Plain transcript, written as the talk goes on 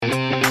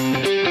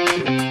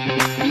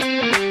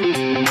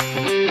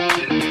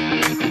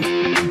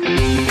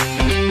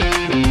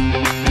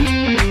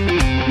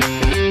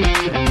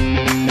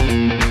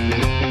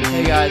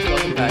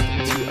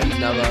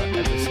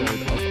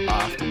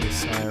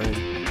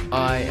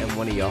I am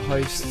one of your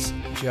hosts,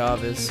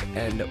 Jarvis,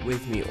 and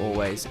with me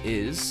always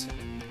is...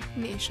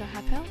 Nisha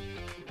Happel.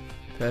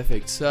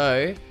 Perfect.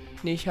 So,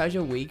 Nish, how's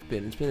your week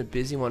been? It's been a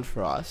busy one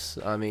for us.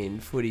 I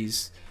mean,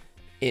 footy's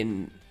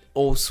in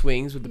all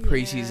swings with the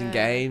preseason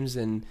games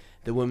and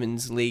the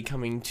Women's League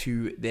coming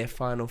to their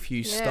final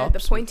few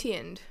stops. The pointy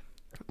end.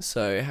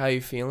 So, how are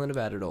you feeling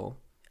about it all?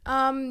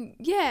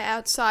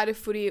 Outside of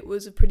footy, it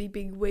was a pretty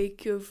big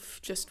week of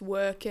just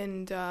work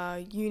and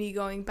uni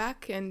going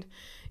back, and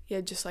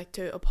just like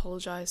to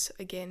apologise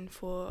again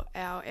for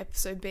our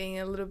episode being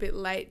a little bit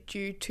late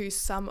due to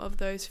some of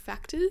those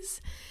factors.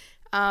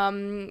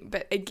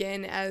 But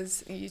again,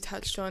 as you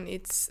touched on,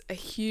 it's a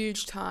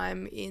huge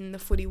time in the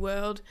footy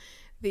world.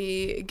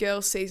 The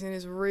girls' season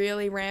is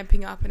really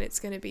ramping up, and it's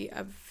going to be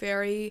a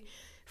very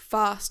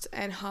fast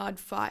and hard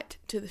fight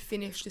to the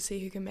finish to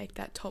see who can make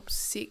that top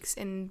 6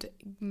 and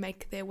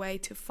make their way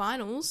to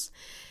finals.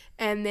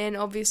 And then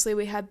obviously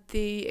we had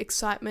the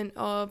excitement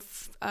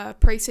of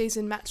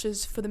pre-season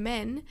matches for the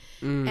men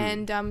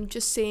and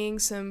just seeing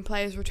some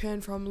players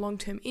return from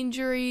long-term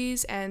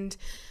injuries and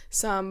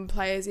some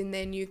players in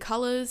their new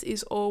colours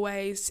is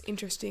always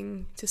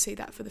interesting to see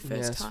that for the first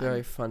time. Yeah, it's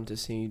very fun to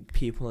see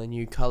people in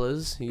new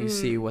colours. You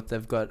see what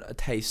they've got a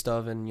taste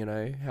of and,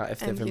 how if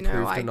they've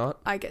improved or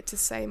not. I get to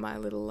say my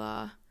little...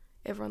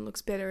 everyone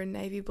looks better in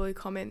navy blue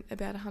comment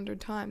about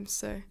 100 times,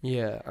 so...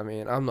 Yeah, I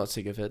mean, I'm not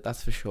sick of it,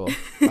 that's for sure.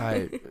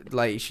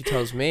 She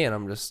tells me and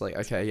I'm just like,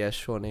 okay, yeah,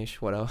 sure, Nish,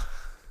 whatever.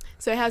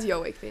 So how's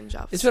your week been,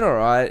 Jarvis? It's been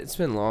alright, it's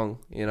been long,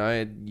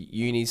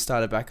 uni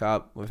started back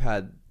up, we've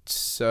had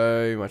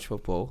so much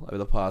football over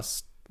the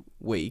past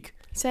week.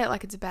 Say it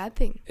like it's a bad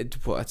thing.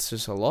 It's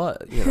just a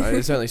lot,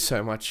 there's only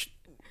so much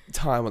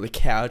time on the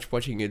couch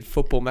watching a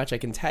football match I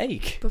can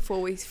take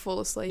before we fall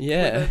asleep.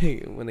 Yeah,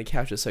 when the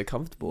couch is so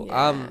comfortable.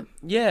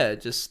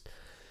 Just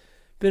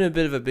been a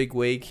bit of a big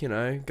week,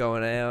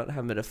 going out,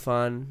 having a bit of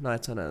fun,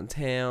 nights on out in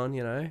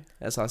town,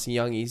 as us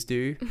youngies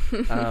do.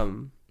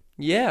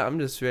 I'm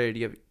just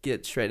ready to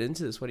get straight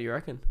into this. What do you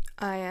reckon?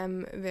 I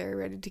am very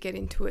ready to get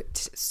into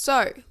it.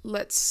 So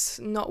let's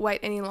not wait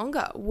any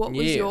longer. What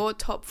was your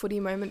top footy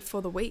moment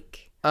for the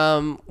week? We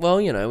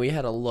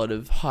had a lot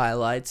of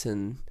highlights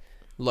and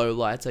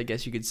lowlights, I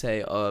guess you could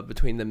say,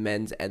 between the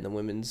men's and the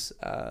women's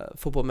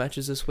football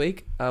matches this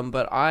week.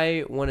 But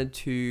I wanted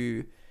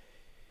to...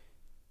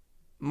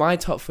 My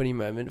top footy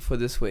moment for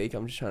this week,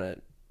 I'm just trying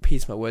to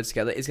piece my words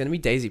together, is going to be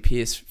Daisy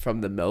Pearce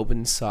from the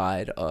Melbourne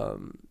side.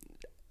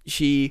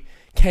 She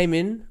came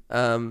in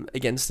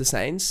against the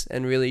Saints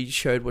and really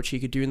showed what she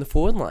could do in the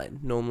forward line.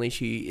 Normally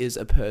she is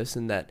a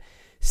person that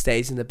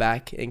stays in the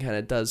back and kind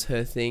of does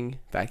her thing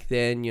back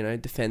then,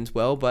 defends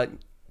well, but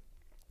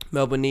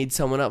Melbourne needs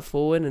someone up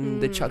forward,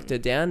 and they chucked her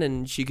down,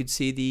 and you can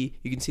see the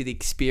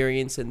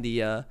experience and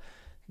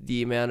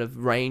the amount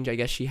of range I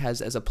guess she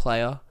has as a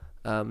player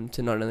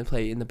to not only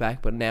play in the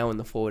back but now in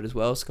the forward as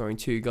well, scoring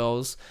 2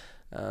 goals.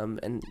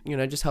 And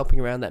just helping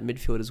around that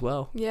midfield as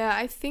well. Yeah,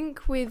 I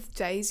think with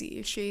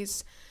Daisy,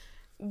 she's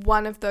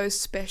one of those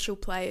special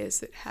players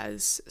that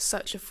has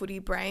such a footy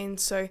brain.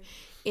 So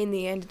in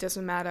the end, it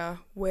doesn't matter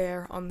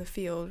where on the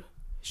field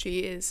she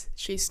is.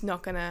 She's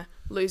not going to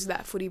lose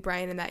that footy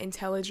brain and that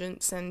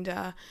intelligence. And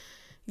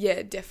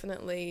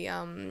definitely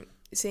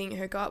seeing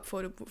her go up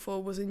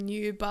for was a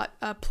new but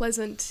a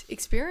pleasant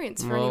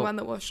experience for anyone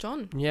that watched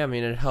on. Yeah, I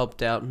mean, it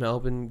helped out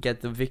Melbourne get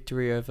the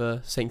victory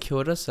over St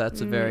Kilda, so that's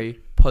a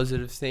very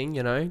positive thing,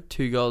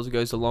 2 goals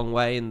goes a long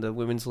way in the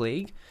Women's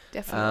League.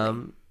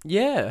 Definitely.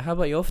 How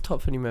about your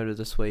top footy moment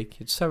this week?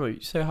 It's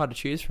so hard to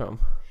choose from.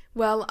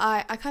 Well,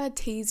 I kind of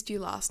teased you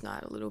last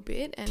night a little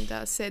bit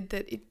and said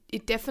that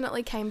it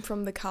definitely came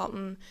from the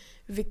Carlton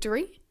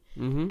victory.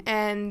 Mm-hmm.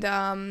 And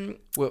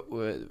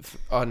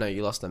oh no,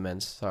 you lost the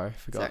men's. Sorry,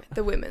 forgot. Sorry,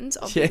 the women's,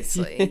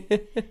 obviously.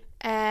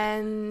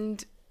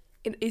 And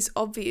it is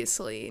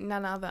obviously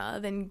none other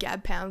than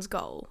Gab Pound's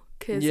goal.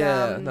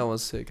 That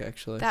was sick,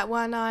 actually. That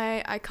one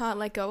I can't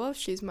let go of.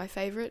 She's my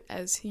favourite,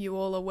 as you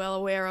all are well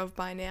aware of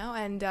by now.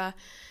 And a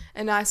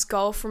nice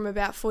goal from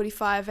about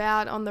 45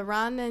 out on the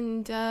run,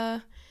 and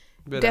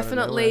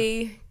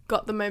definitely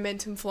got the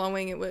momentum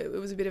flowing. It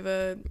was a bit of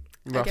a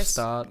rough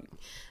start.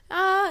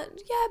 A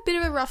bit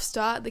of a rough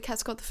start. The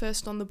Cats got the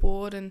first on the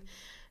board, and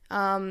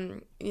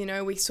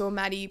we saw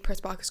Maddie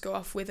Pressbarkers go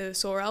off with a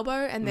sore elbow,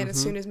 and then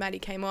as soon as Maddie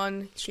came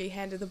on, she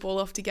handed the ball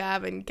off to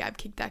Gab, and Gab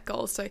kicked that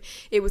goal. So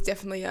it was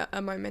definitely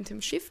a momentum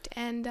shift,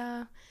 and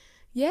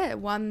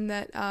one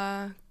that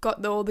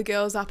got all the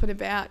girls up and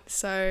about.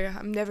 So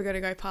I'm never going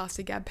to go past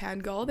a Gab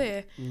Pound goal.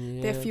 They're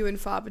few and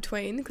far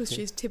between, because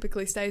she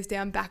typically stays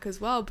down back as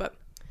well, but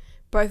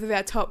both of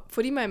our top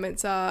footy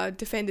moments are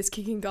defenders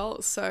kicking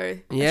goals. So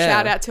a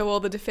shout out to all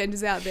the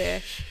defenders out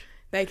there.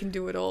 They can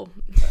do it all.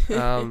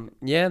 Then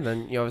you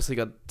obviously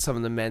got some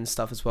of the men's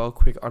stuff as well.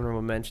 Quick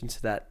honourable mention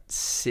to that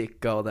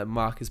sick goal that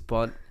Marcus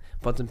Bont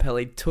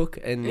Bontempelli took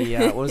in the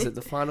what was it,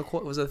 the final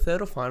quarter? Was it the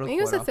third or final quarter? I think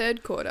it was the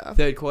third quarter.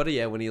 Third quarter,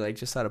 yeah, when he like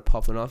just started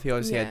popping off. He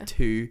obviously had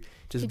two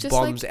just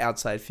bombs like,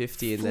 outside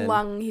 50 and then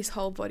flung his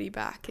whole body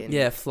back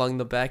and flung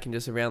the back and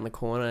just around the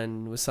corner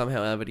and was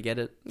somehow able to get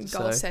it.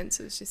 Goal sense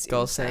was just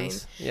goal insane.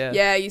 Sense, yeah.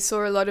 Yeah, you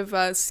saw a lot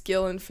of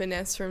skill and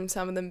finesse from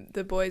some of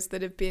the boys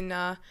that have been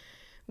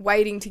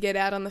waiting to get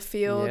out on the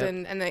field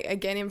and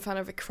again in front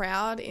of a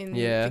crowd in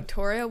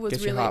Victoria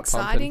was really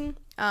exciting.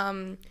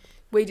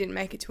 We didn't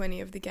make it to any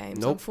of the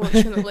games,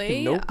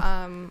 unfortunately.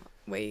 Nope.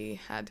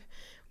 We had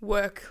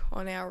work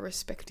on our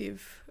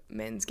respective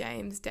men's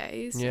games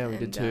days. Yeah, we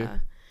did too.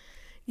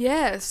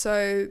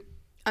 So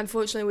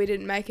unfortunately we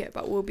didn't make it,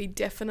 but we'll be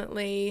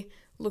definitely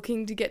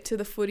looking to get to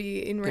the footy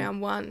in round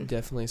one.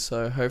 Definitely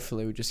so.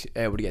 Hopefully we're just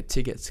able to get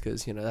tickets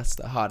because, that's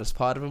the hardest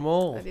part of them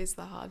all. That is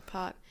the hard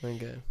part.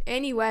 Okay.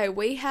 Anyway,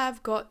 we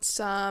have got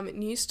some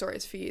news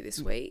stories for you this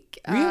week.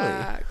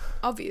 Really?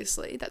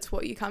 Obviously, that's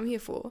what you come here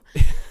for.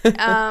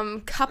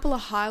 Couple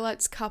of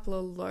highlights, couple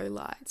of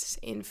lowlights.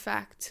 In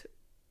fact,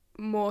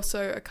 more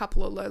so a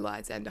couple of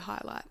lowlights and a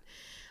highlight.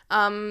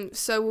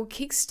 So we'll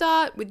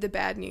kickstart with the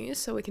bad news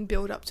so we can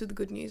build up to the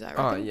good news, I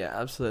reckon. Oh, yeah,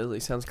 absolutely.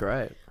 Sounds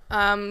great.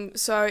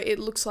 So it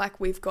looks like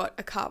we've got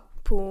a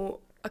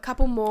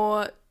couple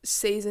more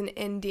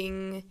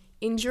season-ending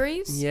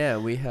injuries. Yeah,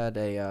 we had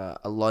a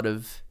lot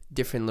of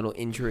different little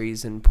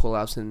injuries and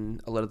pull-ups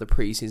in a lot of the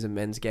preseason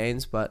men's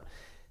games, but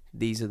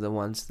these are the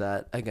ones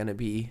that are going to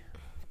be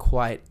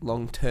quite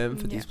long-term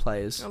for these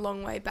players. A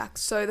long way back.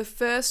 So the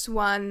first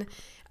one,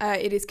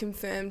 it is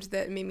confirmed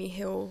that Mimi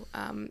Hill,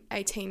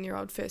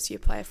 18-year-old first-year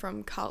player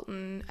from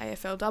Carlton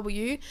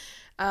AFLW,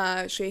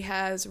 she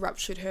has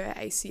ruptured her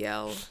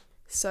ACL.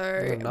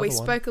 So we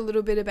spoke a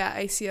little bit about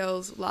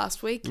ACLs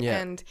last week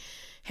and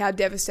how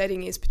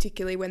devastating it is,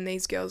 particularly when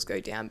these girls go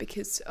down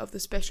because of the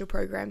special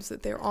programs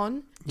that they're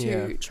on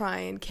to try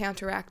and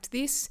counteract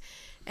this.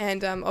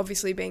 And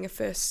obviously being a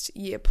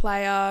first-year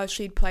player,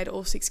 she'd played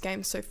all 6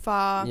 games so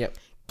far,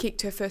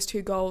 kicked her first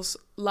 2 goals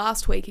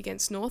last week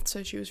against North,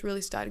 so she was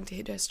really starting to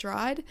hit her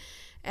stride.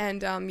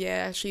 And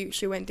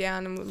she went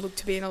down and looked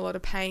to be in a lot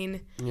of pain,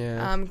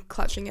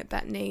 clutching at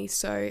that knee.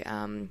 So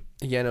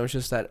again, it was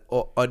just that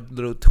odd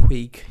little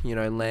tweak,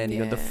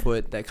 landing on the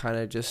foot that kind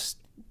of just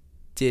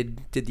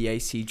did the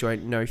AC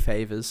joint no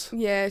favors.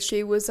 Yeah,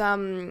 she was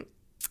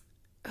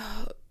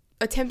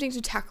attempting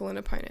to tackle an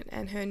opponent,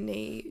 and her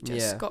knee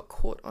just got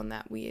caught on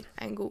that weird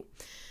angle.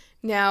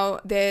 Now,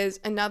 there's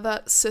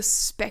another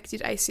suspected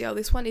ACL.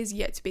 This one is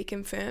yet to be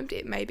confirmed.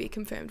 It may be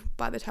confirmed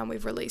by the time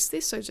we've released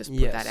this, so just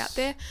put that out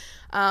there.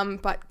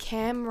 But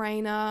Cam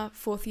Rayner,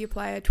 4th-year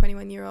player,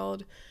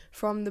 21-year-old,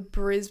 from the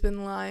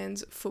Brisbane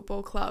Lions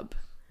Football Club.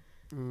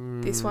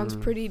 This one's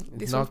pretty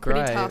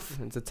tough.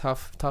 It's a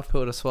tough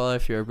pill to swallow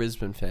if you're a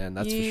Brisbane fan,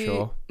 that's for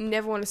sure. You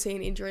never want to see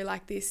an injury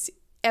like this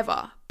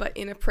ever, but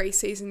in a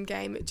pre-season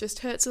game it just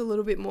hurts a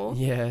little bit more.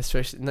 Yeah,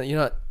 especially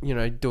you're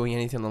not doing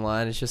anything on the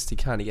line. It's just to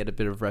kind of get a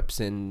bit of reps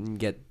in and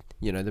get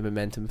the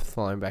momentum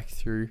flowing back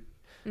through.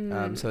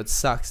 So it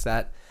sucks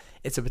that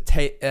it's a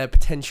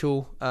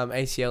potential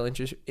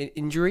ACL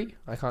injury.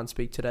 I can't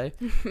speak today.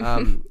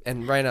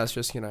 And Rayner's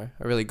just a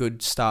really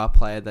good star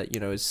player that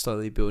is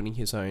slowly building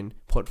his own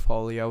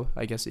portfolio,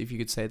 I guess, if you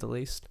could say the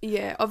least.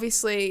 Yeah,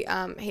 obviously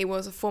he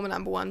was a former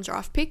number 1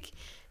 draft pick.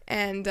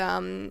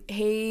 And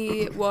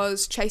he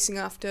was chasing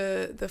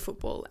after the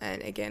football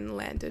and, again,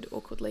 landed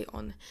awkwardly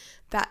on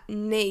that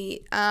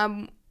knee.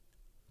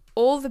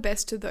 All the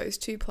best to those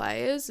 2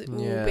 players. It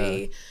will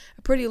be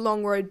a pretty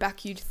long road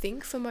back, you'd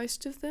think, for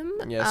most of them.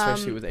 Yeah,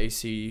 especially with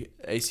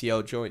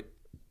ACL joints.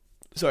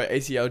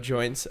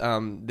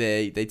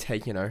 They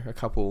take,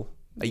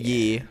 a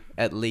year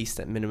at least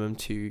at minimum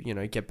to,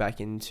 get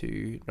back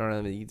into not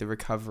only the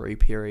recovery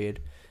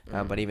period,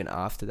 but even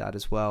after that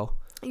as well.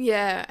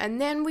 Yeah,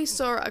 and then we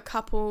saw a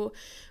couple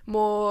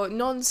more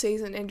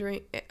non-season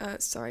ending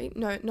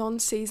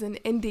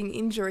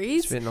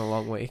injuries. It's been a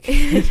long week.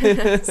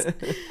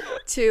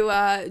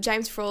 To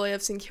James Frawley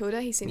of St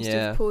Kilda. He seems to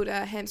have pulled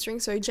a hamstring.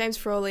 So James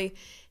Frawley,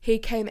 he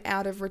came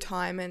out of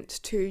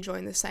retirement to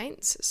join the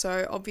Saints.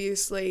 So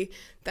obviously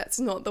that's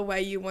not the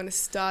way you want to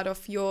start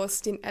off your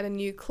stint at a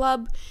new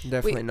club.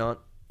 Definitely not.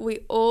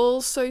 We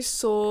also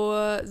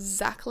saw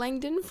Zach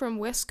Langdon from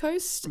West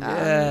Coast.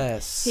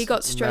 Yes. He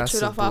got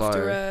stretchered off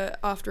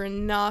after a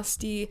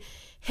nasty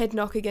head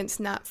knock against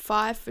Nat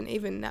Fyfe, and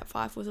even Nat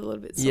Fyfe was a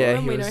little bit sore,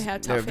 and we know how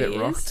tough he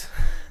is.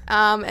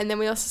 And then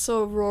we also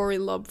saw Rory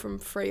Lobb from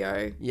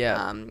Freo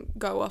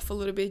go off a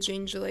little bit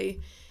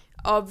gingerly.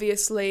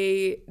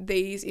 Obviously,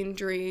 these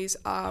injuries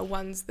are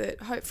ones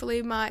that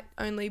hopefully might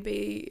only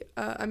be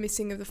a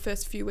missing of the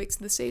first few weeks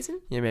of the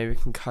season. Yeah, maybe a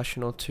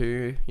concussion or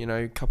two,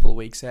 a couple of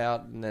weeks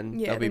out, and then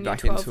they'll be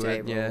back into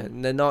it. Yeah,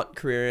 and they're not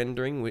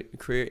career-ending. We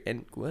can't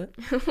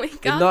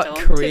they're not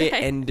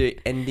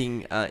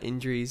career-ending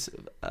injuries,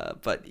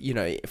 but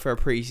for a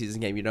preseason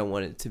game, you don't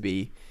want it to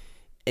be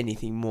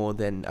anything more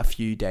than a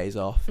few days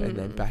off and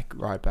then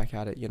right back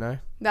at it.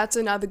 That's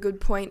another good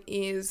point,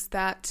 is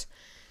that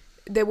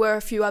there were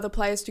a few other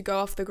players to go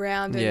off the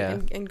ground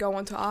and go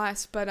onto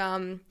ice, but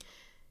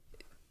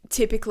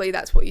typically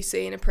that's what you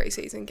see in a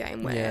preseason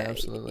game where,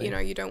 absolutely.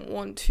 You don't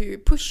want to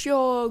push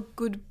your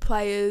good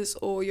players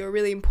or your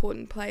really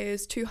important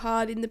players too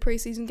hard in the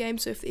preseason game.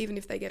 So even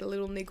if they get a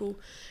little niggle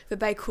that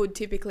they could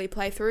typically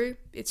play through,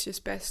 it's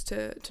just best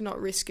to not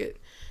risk it.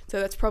 So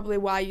that's probably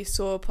why you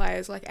saw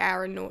players like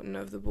Aaron Norton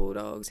of the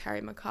Bulldogs,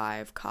 Harry Mackay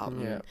of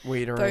Carlton,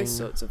 Wiedering. those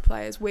sorts of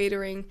players,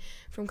 Wiedering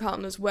from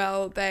Carlton as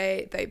well.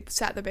 They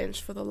sat the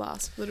bench for the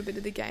last little bit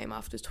of the game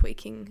after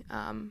tweaking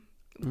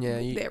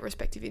their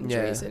respective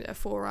injuries, a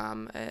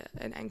forearm,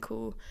 an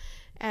ankle,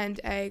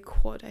 and a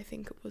quad, I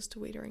think it was, to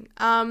Wiedering.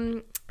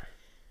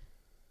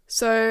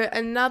 So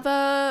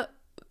another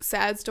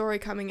sad story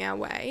coming our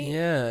way.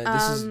 Yeah,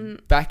 this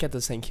is back at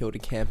the St Kilda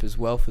camp as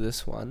well for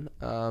this one.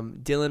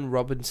 Dylan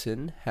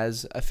Robinson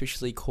has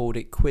officially called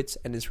it quits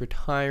and is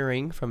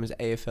retiring from his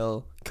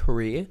AFL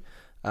career.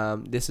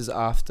 This is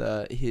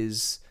after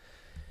his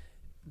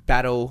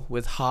battle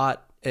with heart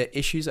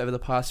issues over the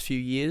past few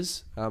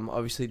years.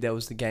 Obviously, there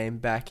was the game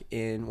back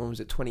in, when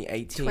was it,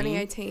 2018?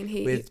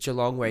 2018. With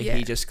Geelong, where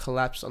he just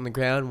collapsed on the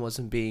ground,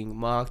 wasn't being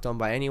marked on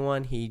by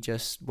anyone. He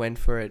just went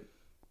for it.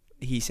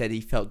 He said he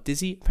felt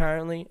dizzy,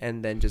 apparently,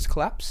 and then just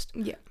collapsed.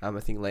 Yeah. I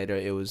think later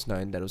it was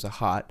known that it was a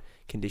heart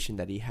condition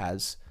that he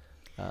has.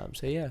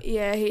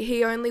 Yeah,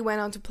 he only went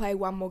on to play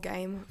one more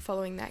game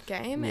following that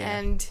game,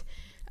 and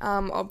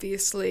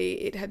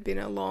obviously it had been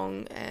a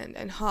long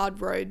and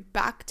hard road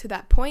back to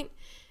that point.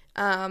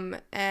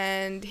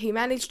 And he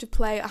managed to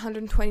play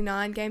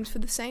 129 games for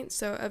the Saints,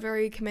 so a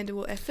very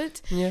commendable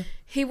effort. Yeah.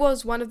 He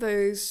was one of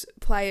those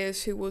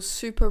players who was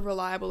super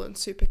reliable and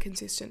super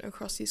consistent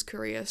across his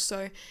career,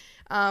 so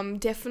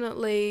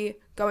definitely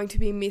going to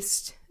be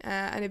missed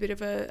and a bit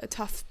of a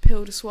tough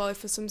pill to swallow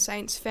for some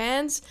Saints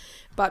fans,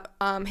 but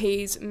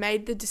he's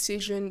made the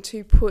decision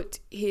to put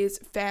his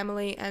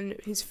family and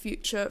his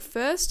future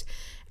first,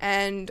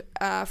 and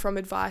from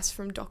advice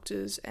from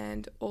doctors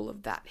and all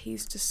of that,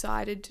 he's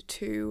decided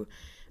to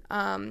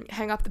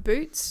hang up the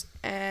boots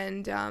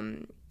and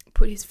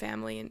put his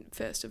family in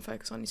first and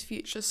focus on his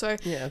future. So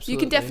you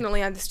can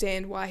definitely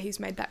understand why he's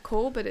made that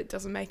call, but it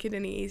doesn't make it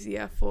any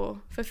easier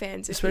for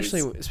fans.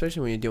 Especially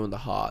when you're doing the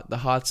heart. The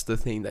heart's the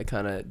thing that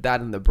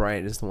that and the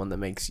brain is the one that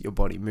makes your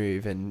body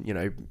move and,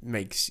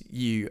 makes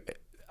you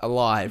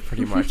alive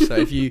pretty much. So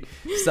if you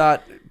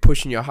start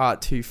pushing your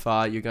heart too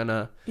far, you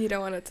don't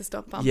want it to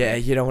stop pumping. Yeah,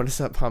 you don't want to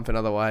stop pumping,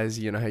 otherwise,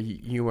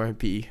 you won't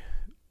be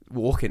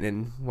walking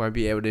and won't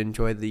be able to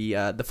enjoy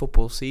the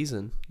football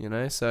season,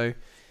 So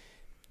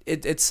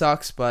it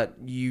sucks, but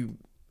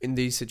in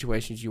these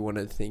situations, you want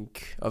to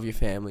think of your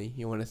family.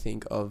 You want to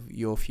think of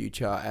your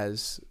future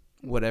as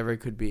whatever it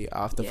could be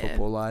after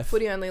football life.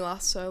 Footy only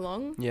lasts so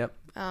long. Yep.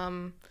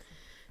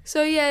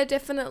 So yeah,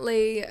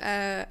 definitely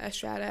a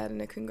shout out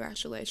and a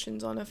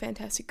congratulations on a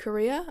fantastic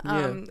career.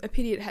 A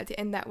pity it had to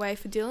end that way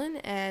for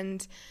Dylan,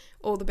 and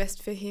all the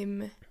best for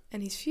him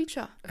and his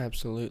future.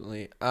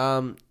 Absolutely.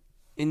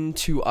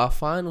 Into our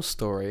final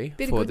story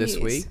for this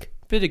week.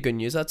 Bit of good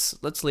news.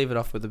 Let's leave it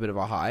off with a bit of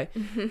a high.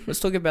 Let's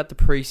talk about the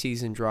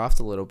preseason draft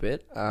a little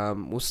bit.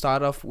 We'll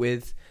start off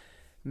with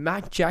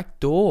Matt Jack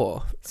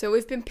Daw. So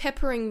we've been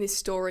peppering this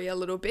story a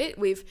little bit.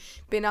 We've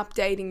been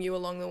updating you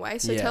along the way.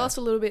 So tell us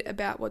a little bit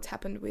about what's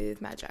happened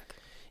with Matt Jack.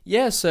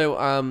 Yeah,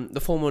 so the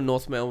former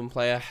North Melbourne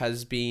player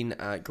has been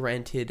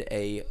granted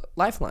a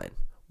lifeline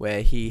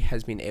where he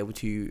has been able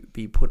to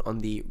be put on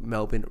the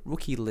Melbourne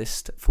rookie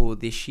list for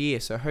this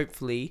year. So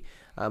hopefully,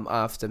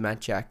 after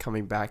Matt Jack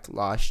coming back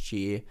last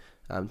year,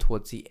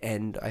 towards the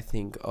end, I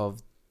think,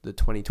 of the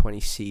 2020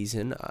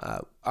 season,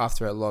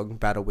 after a long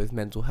battle with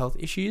mental health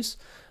issues,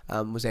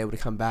 was able to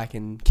come back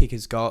and kick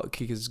his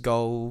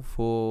goal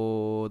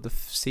for the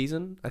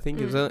season. I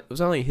think it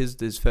was only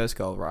his first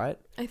goal, right?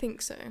 I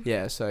think so.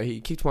 Yeah, so he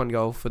kicked one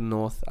goal for the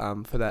North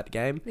for that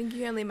game. I think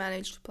he only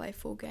managed to play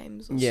 4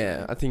 games.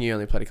 I think he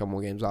only played a couple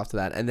more games after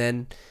that, and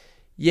then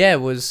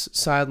was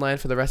sidelined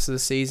for the rest of the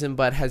season,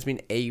 but has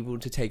been able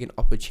to take an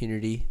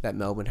opportunity that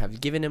Melbourne have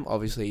given him.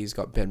 Obviously, he's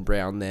got Ben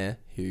Brown there,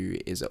 who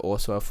is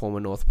also a former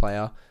North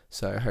player,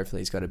 so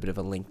hopefully he's got a bit of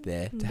a link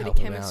there to help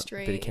him out.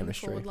 Bit of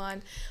chemistry. Forward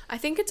line. I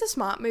think it's a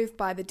smart move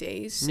by the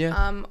Ds.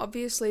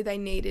 Obviously, they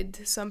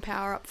needed some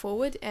power up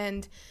forward,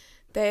 and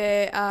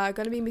they're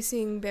going to be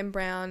missing Ben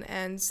Brown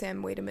and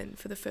Sam Wiedemann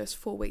for the first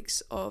 4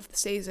 weeks of the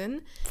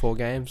season. 4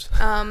 games.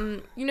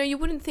 You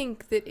wouldn't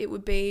think that it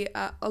would be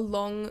a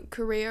long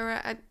career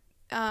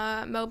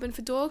at Melbourne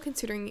for Daw,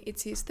 considering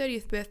it's his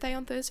 30th birthday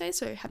on Thursday,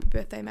 so happy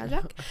birthday,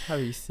 Magic.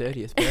 Happy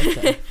 30th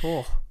birthday.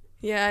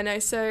 Yeah, I know.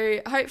 So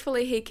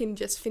hopefully he can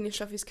just finish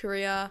off his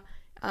career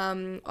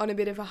on a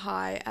bit of a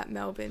high at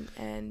Melbourne,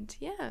 and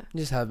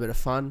just have a bit of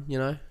fun,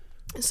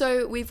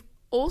 So we've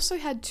also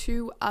had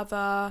 2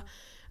 other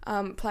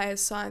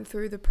players signed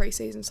through the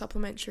preseason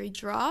supplementary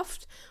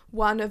draft.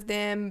 One of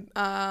them,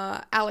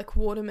 Alec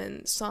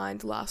Waterman,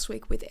 signed last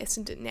week with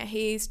Essendon. Now,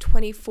 he's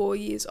 24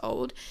 years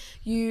old.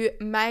 You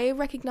may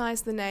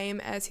recognise the name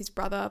as his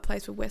brother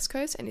plays for West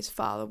Coast, and his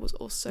father was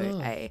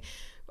also a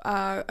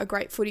a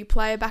great footy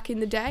player back in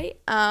the day.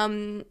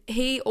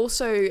 He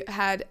also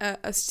had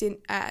a stint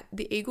at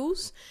the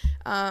Eagles,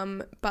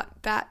 but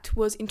that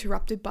was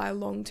interrupted by a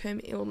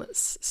long-term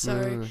illness.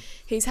 So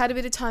he's had a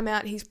bit of time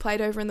out. He's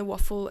played over in the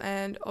Waffle,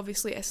 and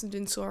obviously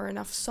Essendon saw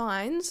enough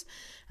signs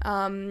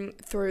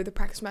through the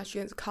practice match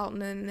against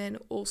Carlton and then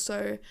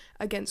also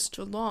against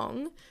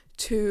Geelong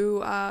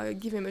to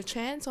give him a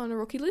chance on a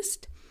rookie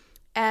list.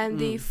 And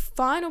the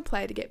final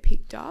player to get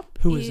picked up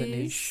Who is it,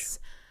 Niche?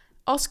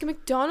 Oscar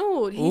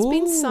McDonald. He's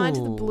been signed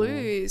to the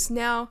Blues.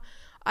 Now,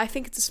 I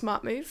think it's a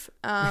smart move.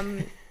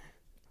 I'm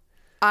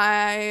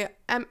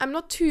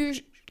not too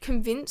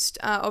convinced.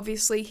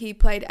 Obviously, he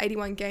played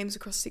 81 games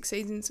across 6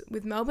 seasons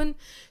with Melbourne,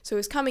 so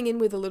he's coming in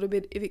with a little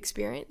bit of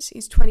experience.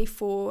 He's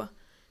 24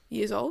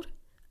 years old,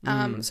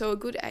 so a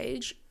good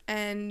age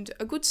and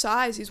a good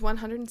size. He's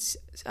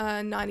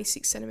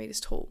 196 centimetres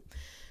tall.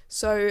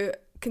 So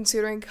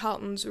considering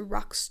Carlton's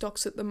ruck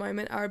stocks at the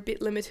moment are a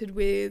bit limited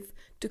with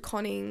De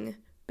Koning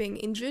being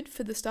injured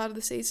for the start of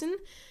the season,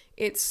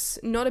 it's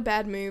not a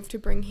bad move to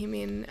bring him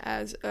in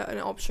as an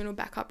optional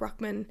backup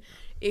ruckman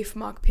if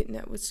Mark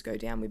Pitner was to go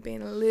down. We'd be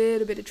in a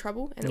little bit of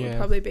trouble, and it would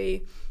probably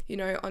be,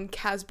 on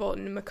Kaz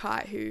Bolton and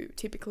Mackay, who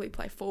typically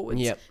play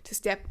forwards, to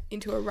step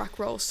into a ruck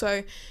role.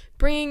 So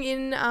bringing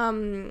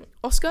in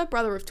Oscar,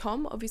 brother of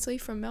Tom, obviously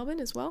from Melbourne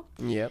as well.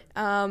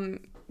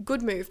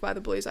 Good move by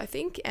the Blues, I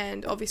think,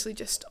 and obviously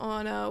just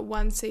on a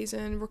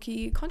 1-season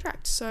rookie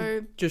contract.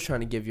 So just trying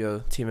to give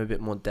your team a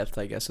bit more depth,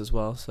 I guess, as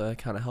well. So it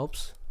kind of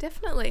helps.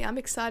 Definitely. I'm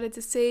excited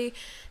to see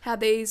how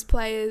these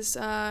players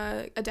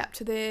adapt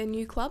to their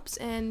new clubs,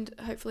 and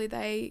hopefully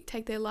they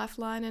take their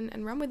lifeline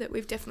and run with it.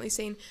 We've definitely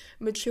seen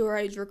mature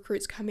age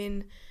recruits come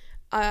in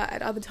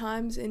at other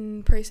times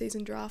in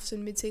pre-season drafts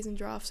and mid-season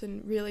drafts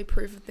and really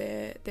prove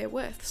their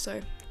worth. So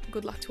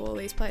good luck to all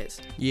these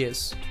players.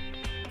 Yes.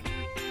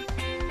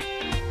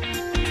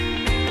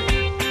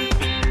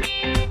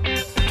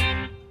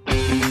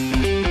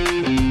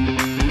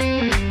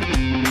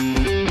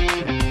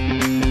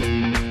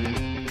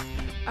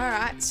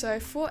 So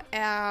for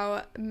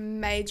our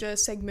major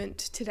segment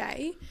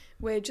today,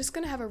 we're just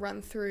going to have a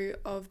run through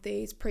of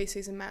these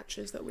preseason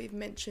matches that we've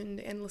mentioned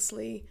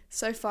endlessly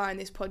so far in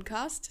this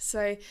podcast.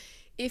 So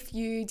if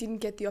you didn't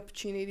get the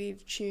opportunity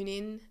to tune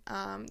in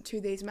to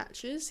these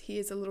matches,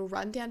 here's a little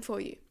rundown for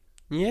you.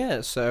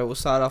 Yeah, so we'll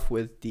start off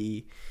with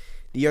the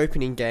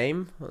opening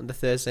game, the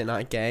Thursday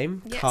night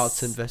game, yes.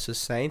 Carlton versus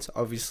Saints.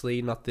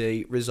 Obviously not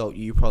the result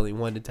you probably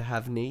wanted to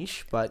have,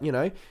 Niche, but,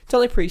 it's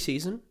only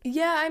pre-season.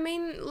 Yeah, I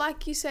mean,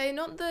 like you say,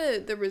 not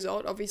the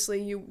result.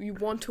 Obviously, you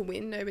want to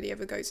win. Nobody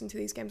ever goes into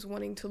these games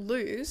wanting to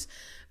lose.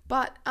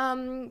 But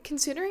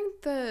considering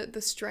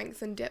the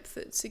strength and depth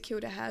that St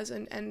Kilda has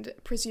and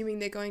presuming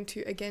they're going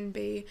to, again,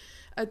 be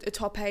a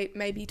top 8,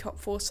 maybe top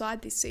 4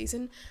 side this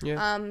season,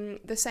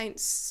 the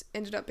Saints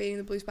ended up beating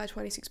the Blues by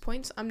 26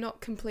 points. I'm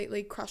not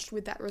completely crushed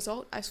with that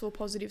result. I saw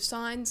positive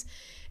signs,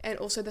 and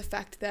also the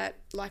fact that,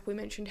 like we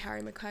mentioned,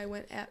 Harry Mackay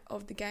went out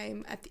of the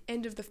game at the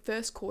end of the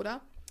first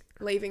quarter,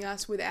 leaving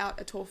us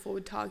without a tall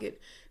forward target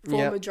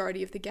for a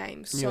majority of the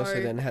game. So you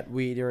also then had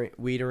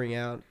Wiedering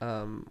out.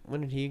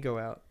 When did he go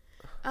out?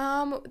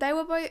 They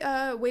were both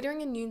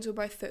Wiedering and Nunes were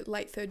both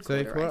late third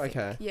quarter. I think.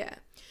 Okay. Yeah.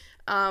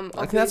 I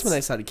think that's when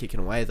they started kicking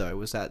away, though.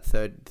 Was that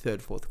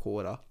third, fourth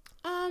quarter?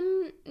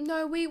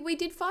 No, we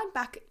did fight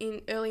back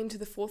early into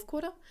the fourth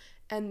quarter,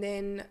 and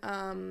then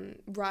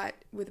right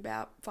with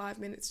about 5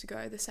 minutes to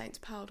go, the Saints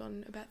piled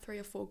on about 3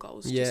 or 4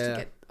 goals just to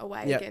get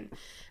away again.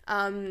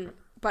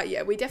 But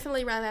yeah, we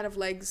definitely ran out of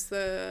legs.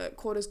 The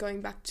quarters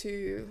going back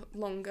to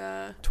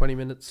longer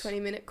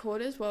 20-minute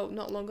quarters. Well,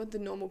 not longer, the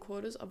normal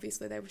quarters.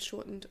 Obviously, they were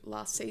shortened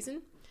last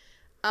season.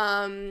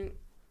 And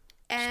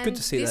it's good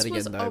to see that again,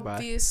 this though. was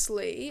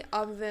obviously,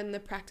 other than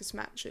the practice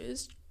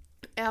matches,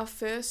 our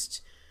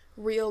first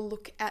real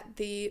look at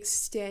the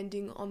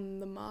standing on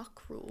the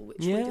mark rule, which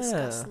we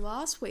discussed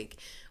last week.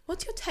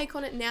 What's your take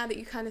on it now that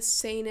you've kind of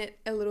seen it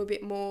a little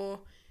bit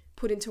more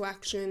put into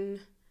action?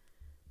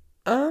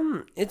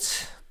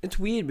 It's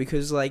weird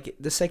because, like,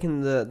 the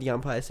second the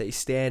umpires say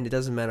stand, it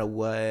doesn't matter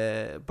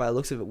where, by the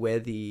looks of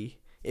it,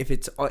 if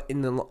it's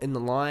in the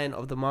line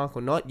of the mark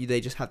or not,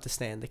 they just have to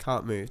stand. They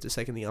can't move the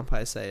second the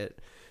umpires say it.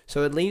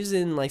 So it leaves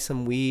in, like,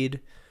 some weird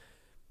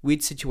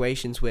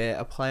situations where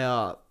a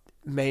player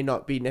may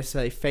not be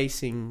necessarily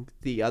facing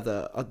the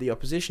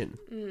opposition.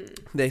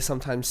 They're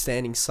sometimes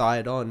standing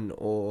side on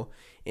or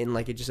in,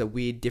 like, just a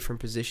weird different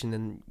position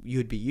than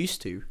you'd be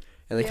used to.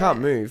 And they can't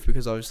move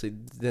because obviously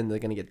then they're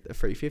going to get a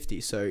free 50.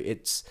 So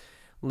it's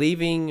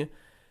leaving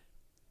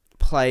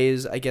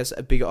players, I guess,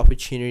 a bigger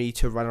opportunity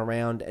to run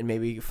around and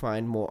maybe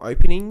find more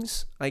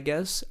openings, I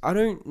guess. I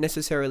don't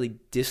necessarily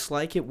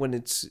dislike it when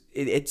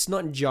it's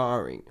not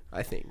jarring,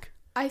 I think.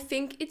 I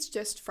think it's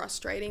just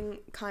frustrating,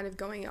 kind of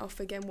going off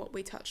again what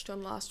we touched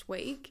on last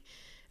week.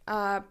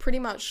 Pretty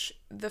much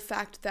the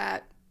fact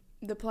that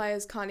the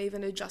players can't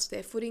even adjust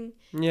their footing.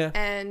 Yeah.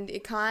 And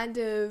it kind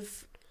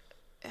of,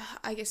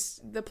 I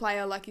guess the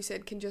player, like you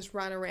said, can just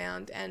run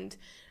around, and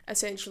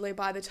essentially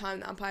by the time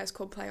the umpire's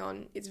called play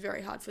on, it's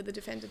very hard for the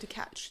defender to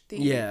catch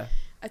the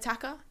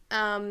attacker.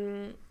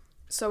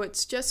 So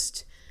it's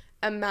just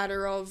a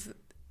matter of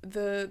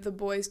the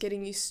boys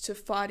getting used to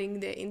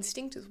fighting their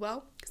instinct as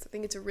well, because I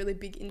think it's a really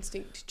big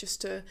instinct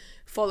just to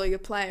follow your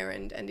player,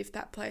 and if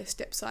that player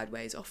steps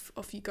sideways, off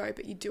you go,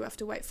 but you do have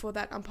to wait for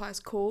that umpire's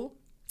call.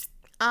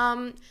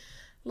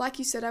 Like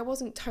you said, I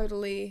wasn't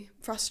totally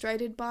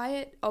frustrated by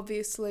it.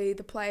 Obviously,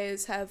 the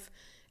players have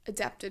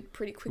adapted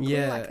pretty quickly,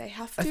 like they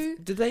have to.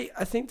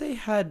 I think they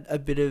had a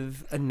bit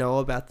of a know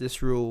about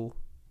this rule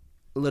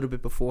a little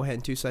bit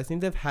beforehand too, so I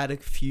think they've had a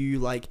few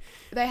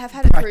they have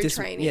had practice,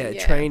 a crew training,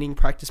 training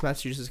practice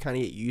matches just to kind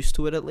of get used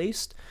to it at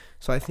least.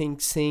 So I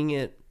think seeing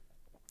it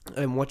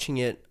and watching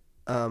it,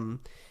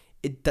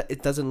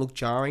 it doesn't look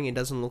jarring. It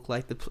doesn't look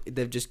like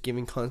they've just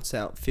given cunts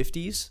out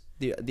 50s.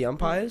 The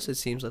umpires, it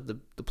seems like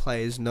the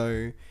players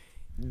know,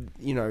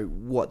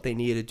 what they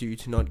need to do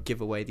to not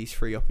give away these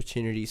free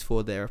opportunities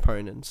for their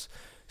opponents.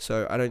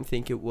 So I don't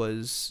think it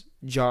was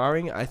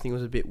jarring. I think it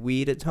was a bit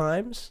weird at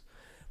times.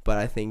 But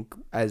I think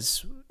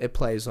as it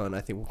plays on,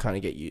 I think we'll kind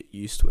of get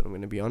used to it, I'm going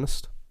to be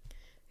honest.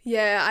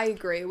 Yeah, I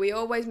agree. We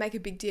always make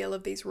a big deal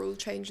of these rule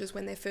changes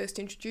when they're first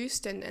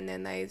introduced, and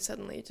then they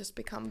suddenly just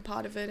become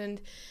part of it. And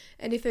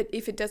if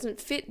it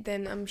doesn't fit,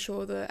 then I'm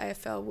sure the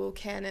AFL will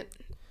can it.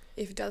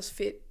 If it does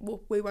fit,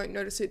 we won't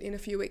notice it in a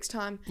few weeks'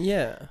 time.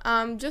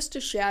 Yeah. Just a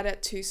shout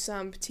out to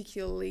some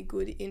particularly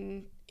good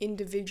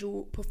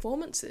individual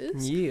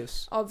performances.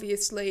 Yes.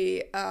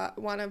 Obviously,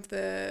 one of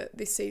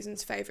this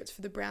season's favourites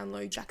for the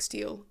Brownlow, Jack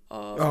Steele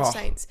of the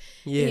Saints.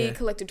 Yeah. He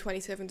collected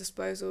 27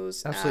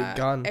 disposals. Absolute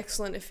gun.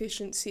 Excellent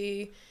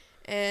efficiency.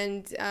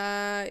 And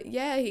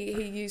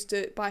he used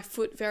it by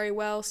foot very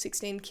well.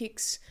 16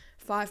 kicks,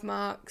 5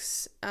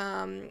 marks,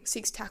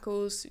 6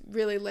 tackles,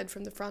 really led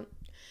from the front.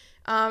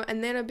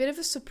 And then a bit of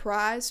a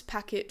surprise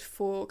packet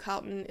for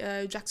Carlton,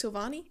 Jack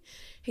Silvani.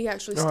 He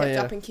actually stepped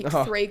up and kicked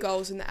 3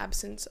 goals in the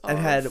absence of... And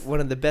had one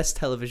of the best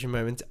television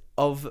moments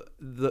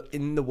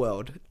in the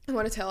world. You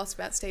want to tell us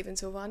about Stephen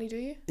Silvani, do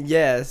you?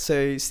 Yeah,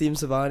 so Stephen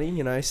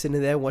Silvani,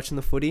 sitting there watching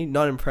the footy,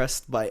 not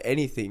impressed by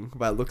anything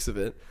by the looks of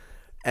it.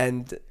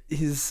 And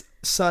his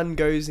son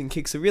goes and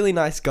kicks a really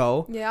nice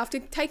goal. Yeah, after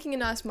taking a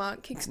nice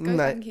mark, goes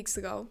back and kicks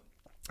the goal.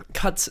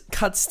 Cuts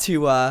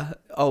to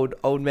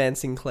old man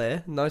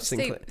Sinclair. No,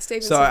 Sinclair.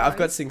 Stephen Sorry, Silvani. I've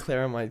got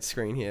Sinclair on my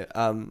screen here.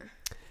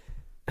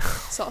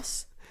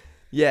 Sauce.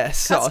 Yeah,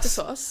 Sauce. Cuts to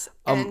Sauce.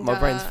 My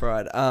brain's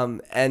fried.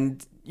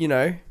 And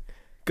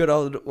good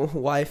old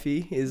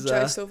wifey is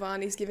Joe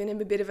Silvani's giving him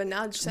a bit of a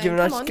nudge, saying,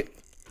 "Come on."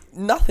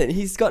 Nothing.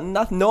 He's got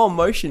nothing. No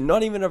emotion.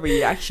 Not even a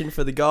reaction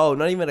for the goal.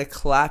 Not even a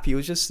clap. He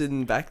was just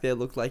sitting back there,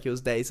 looked like he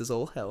was dazed as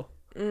all hell.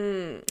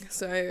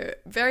 So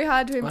very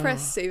hard to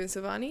impress Stephen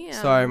Silvani.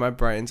 Sorry, my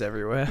brain's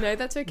everywhere. No,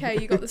 that's okay.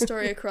 You got the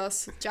story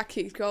across. Jack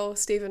kicked goal.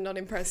 Stephen not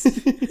impressed.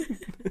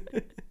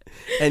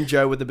 And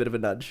Joe with a bit of a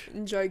nudge.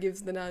 And Joe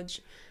gives the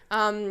nudge.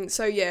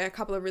 A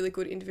couple of really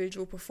good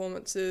individual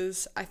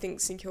performances. I think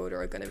St Kilda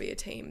are going to be a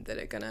team that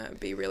are going to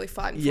be really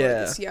fighting for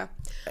it this year.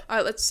 All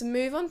right, let's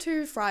move on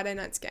to Friday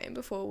night's game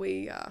before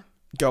we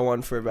go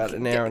on for about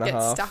an hour and a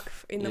half. Get stuck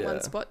in the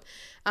one spot.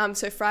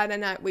 So Friday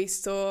night we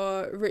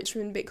saw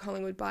Richmond beat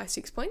Collingwood by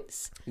 6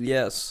 points.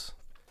 Yes.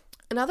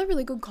 Another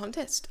really good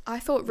contest. I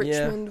thought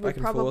Richmond would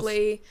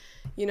probably,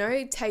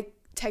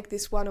 take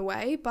this one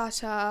away,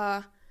 but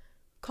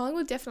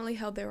Collingwood definitely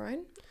held their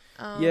own.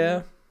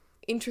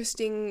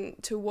 Interesting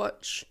to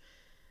watch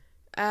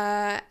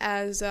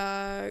as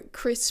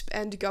Crisp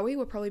and DeGoey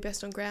were probably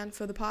best on ground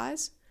for the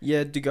Pies.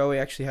 Yeah, DeGoey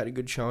actually had a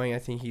good showing. I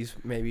think he's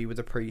maybe with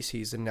the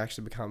pre-season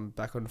actually become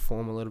back on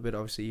form a little bit.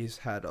 Obviously, he's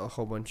had a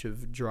whole bunch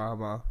of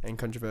drama and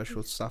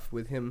controversial stuff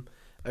with him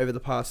over the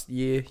past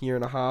year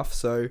and a half.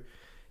 So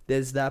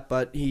there's that.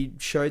 But he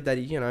showed that,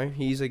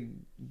 he's a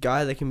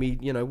guy that can be,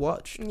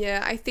 watched.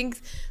 Yeah, I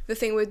think the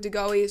thing with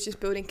DeGoey is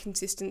just building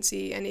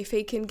consistency. And if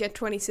he can get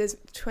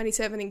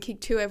 27 and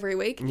kick 2 every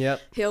week,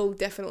 he'll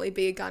definitely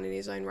be a gun in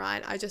his own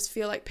right. I just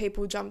feel like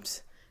people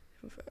jumped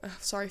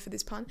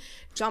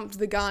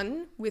the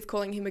gun with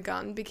calling him a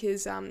gun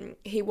because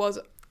he was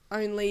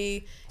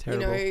only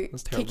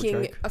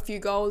kicking a few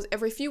goals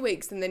every few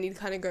weeks, and then he'd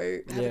kind of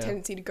have a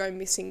tendency to go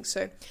missing.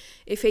 So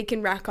if he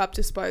can rack up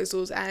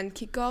disposals and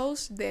kick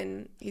goals,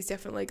 then he's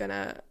definitely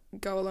gonna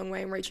go a long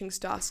way in reaching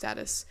star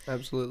status.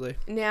 Absolutely.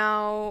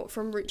 Now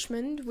from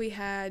Richmond we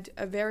had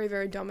a very,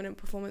 very dominant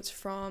performance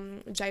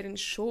from Jayden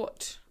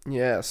Short.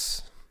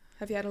 Yes.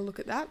 Have you had a look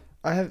at that?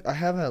 I have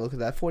had a look at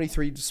that.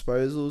 43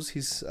 disposals.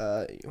 He's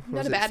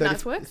not a bad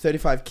night's work.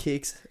 35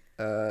 kicks.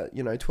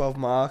 12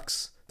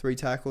 marks, 3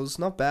 tackles.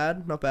 Not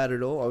bad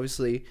at all.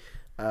 Obviously,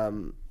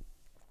 the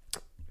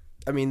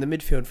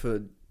midfield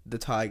for the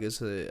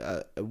Tigers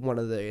are one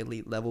of the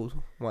elite level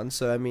ones.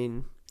 So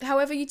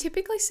however, you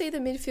typically see the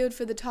midfield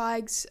for the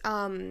Tigers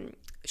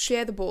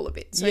share the ball a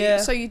bit.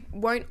 So you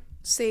won't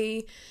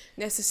see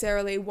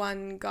necessarily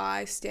one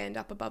guy stand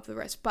up above the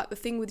rest, but the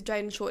thing with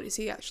Jayden Short is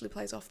he actually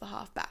plays off the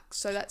half back,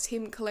 so that's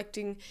him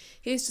collecting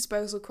his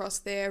disposal across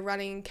there,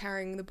 running,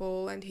 carrying the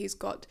ball, and he's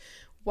got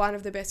one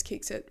of the best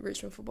kicks at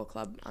Richmond Football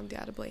Club,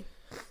 undoubtedly.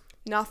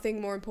 nothing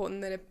more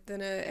important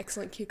than an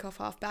excellent kickoff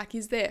halfback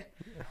is there.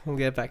 We'll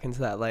get back into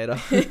that later.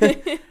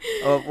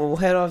 We'll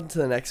head on to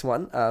the next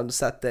one.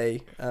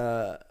 Saturday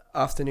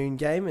afternoon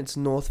game. It's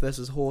North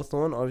versus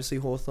Hawthorn. Obviously,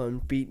 Hawthorn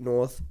beat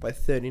North by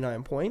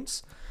 39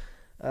 points.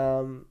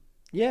 Who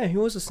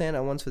was the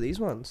standout ones for these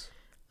ones?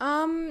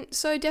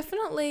 So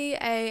definitely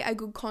a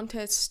good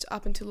contest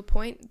up until a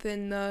point.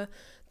 Then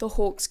the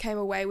Hawks came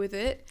away with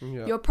it.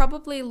 Yeah. You're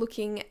probably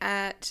looking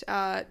at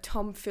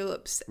Tom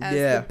Phillips as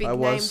the big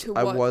name to watch.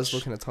 I was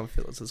looking at Tom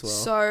Phillips as well.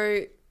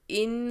 So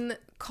in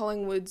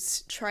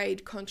Collingwood's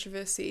trade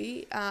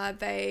controversy,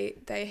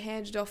 they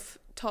handed off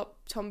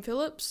Tom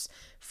Phillips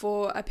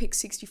for a pick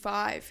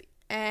 65,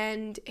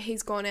 and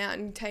he's gone out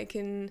and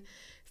taken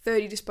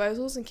 30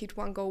 disposals and kicked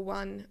 1 goal,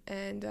 1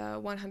 and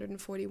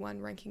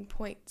 141 ranking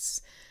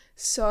points.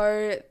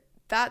 So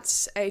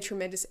that's a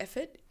tremendous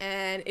effort,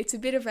 and it's a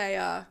bit of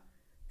a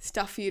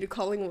stuff you to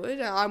Collingwood.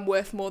 I'm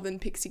worth more than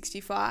pick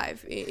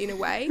 65 in a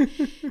way,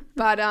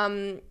 but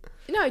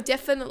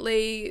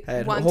definitely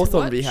one Hawthorn to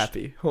watch. Would be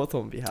happy.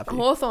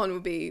 Hawthorn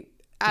would be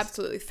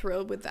absolutely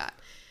thrilled with that.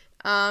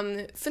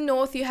 For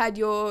North, you had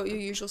your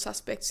usual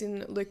suspects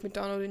in Luke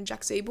McDonald and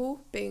Jack Zeeble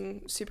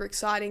being super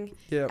exciting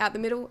out the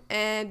middle.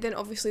 And then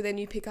obviously their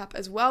new pickup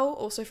as well,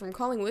 also from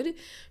Collingwood,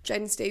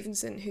 Jaden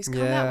Stevenson, who's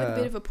come out with a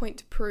bit of a point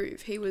to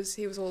prove. He was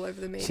all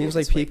over the media. Seems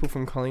like people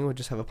from Collingwood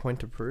just have a point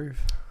to prove.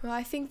 Well,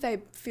 I think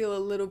they feel a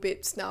little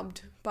bit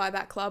snubbed by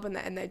that club,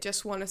 and they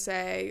just want to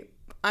say,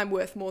 I'm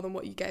worth more than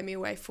what you gave me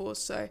away for.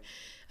 So,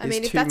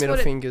 if that's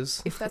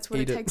what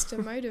it takes to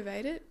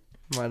motivate it.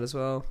 Might as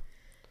well.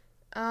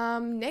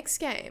 Next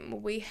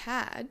game we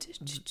had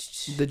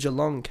the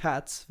Geelong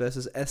Cats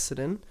versus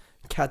Essendon.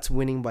 Cats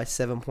winning by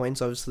 7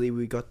 points. Obviously,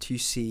 we got to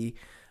see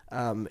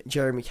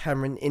Jeremy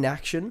Cameron in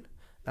action.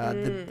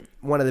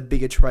 One of the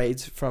bigger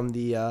trades from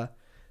the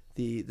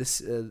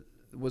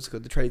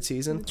trade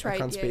season. I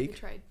can't speak. The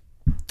trade.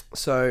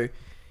 So,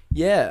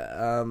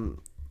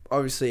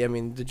 obviously,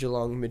 the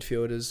Geelong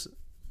midfield is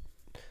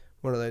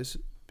one of those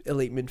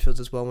elite midfields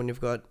as well. When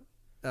you've got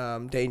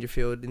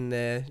Dangerfield in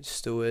there,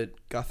 Stewart,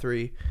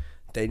 Guthrie.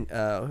 I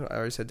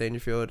already said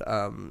Dangerfield.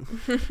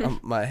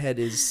 My head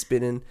is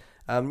spinning.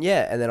 And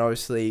then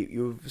obviously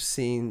you've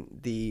seen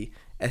the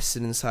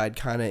Essendon side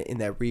kind of in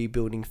their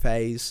rebuilding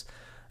phase.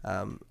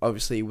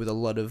 Obviously with a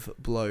lot of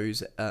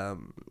blows.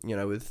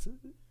 With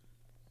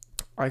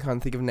I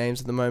can't think of names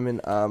at the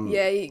moment.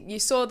 You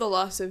saw the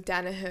loss of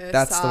Danaher.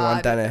 That's the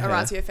one, Danaher.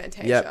 Orazio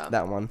Fantasia. Yep,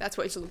 that one. That's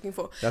what you're looking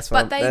for. That's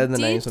what they're the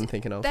names I'm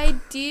thinking of. They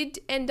did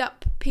end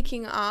up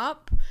picking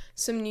up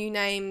some new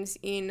names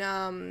in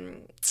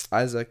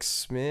Isaac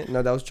Smith.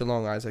 No, that was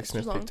Geelong. Isaac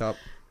Smith picked up.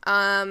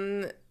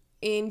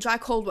 In Jai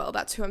Caldwell,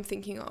 that's who I'm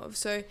thinking of.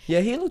 So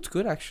he looked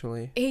good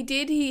actually. He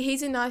did.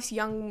 He's a nice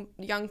young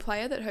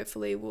player that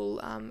hopefully will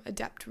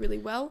adapt really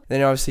well.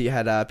 Then obviously you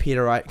had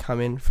Peter Wright come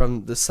in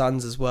from the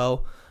Suns as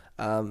well.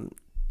 And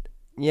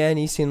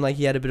he seemed like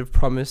he had a bit of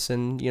promise,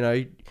 and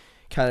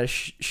kind of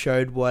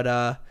showed what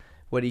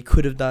he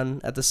could have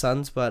done at the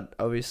Suns. But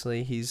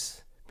obviously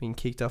he's been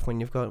kicked off when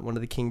you've got one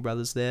of the King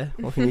brothers there.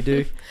 What can you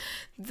do?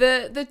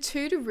 The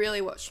two to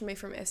really watch for me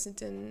from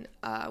Essendon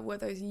were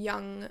those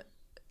young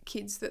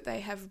kids that they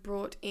have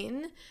brought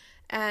in,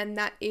 and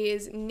that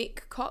is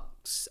Nick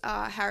Cox,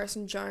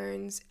 Harrison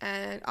Jones,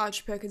 and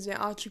Archie Perkins. Now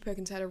Archie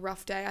Perkins had a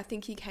rough day. I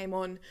think he came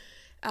on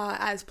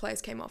as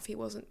players came off. He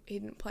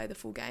didn't play the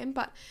full game,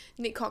 but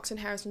Nick Cox and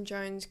Harrison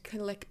Jones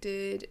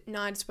collected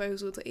 9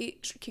 disposals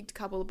each, kicked a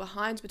couple of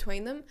behinds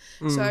between them.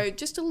 So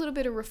just a little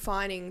bit of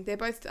refining. They're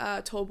both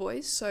tall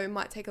boys, so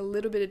might take a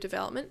little bit of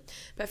development,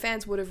 but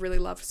fans would have really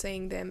loved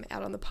seeing them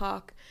out on the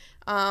park.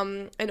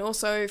 And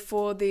also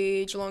for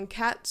the Geelong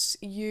Cats,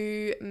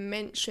 you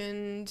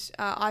mentioned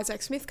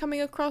Isaac Smith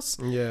coming across.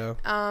 Yeah.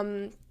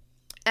 And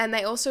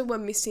they also were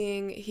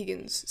missing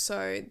Higgins,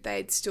 so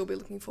they'd still be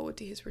looking forward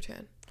to his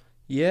return.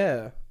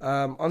 Yeah.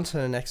 On to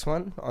the next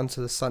one. On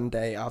to the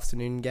Sunday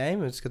afternoon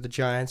game. It's got the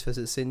Giants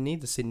versus Sydney,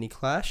 the Sydney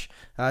Clash.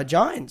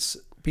 Giants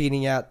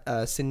beating out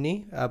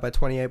Sydney by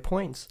 28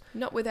 points.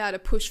 Not without a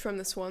push from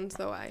the Swans,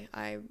 though,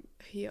 I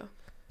hear.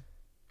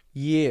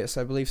 Yes,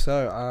 I believe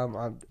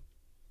so.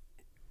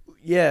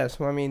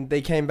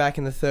 They came back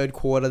in the third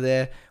quarter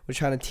there. We're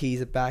trying to tease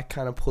it back,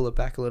 kind of pull it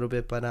back a little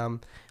bit, but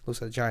looks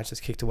like the Giants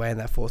just kicked away in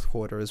that fourth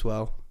quarter as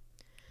well.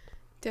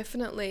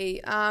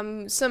 Definitely.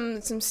 Some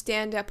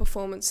standout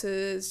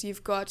performances.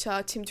 You've got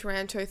Tim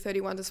Taranto,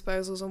 31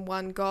 disposals and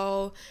 1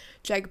 goal.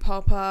 Jake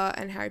Popper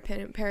and Harry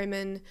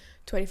Perryman,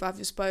 25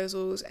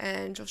 disposals,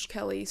 and Josh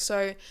Kelly.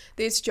 So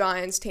this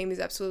Giants team is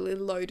absolutely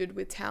loaded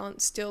with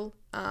talent still.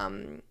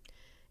 And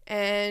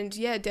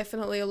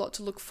definitely a lot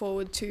to look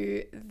forward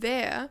to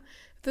there.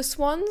 The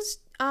Swans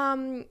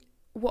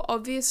were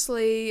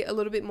obviously a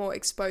little bit more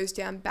exposed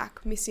down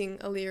back, missing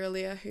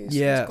Aliir, who's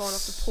gone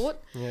off the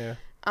port. Yeah.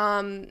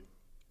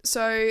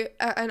 So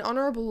an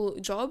honourable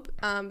job.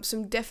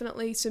 Some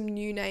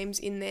new names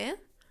in there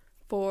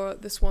for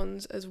the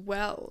Swans as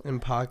well.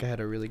 And Parker had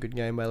a really good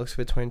game by the looks of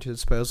it, 22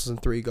 disposals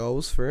and 3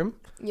 goals for him.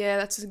 Yeah,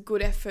 that's a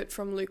good effort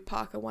from Luke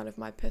Parker, one of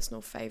my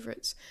personal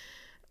favourites.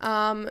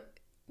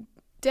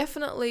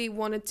 definitely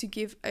wanted to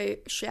give a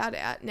shout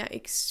out. Now,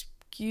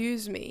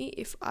 excuse me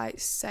if I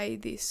say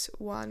this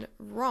one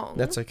wrong.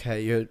 That's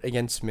okay. You're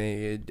against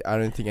me. I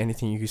don't think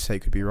anything you could say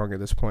could be wrong at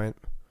this point.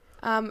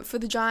 For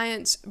the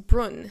Giants,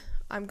 Brun.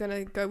 I'm going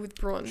to go with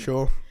Brun.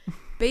 Sure.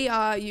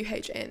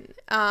 Bruhn.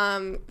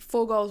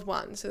 4 goals,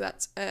 1. So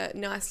that's a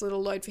nice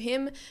little load for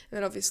him. And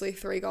then obviously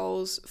 3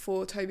 goals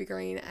for Toby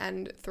Green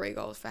and 3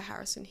 goals for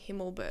Harrison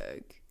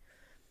Himmelberg.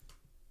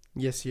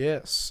 Yes.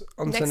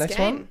 On to the Next next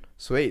game. one.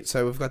 Sweet.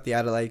 So we've got the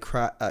Adelaide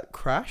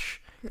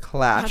clash.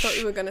 I thought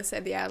you were going to say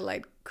the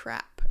Adelaide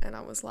crap. And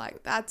I was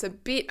like, that's a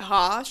bit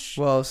harsh.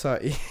 Well,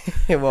 sorry.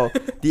 Well,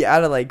 the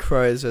Adelaide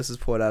Crows versus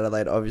Port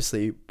Adelaide.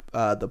 Obviously,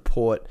 the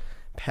Port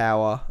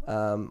Power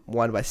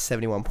won by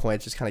 71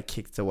 points. Just kind of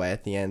kicked away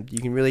at the end. You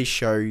can really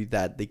show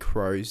that the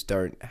Crows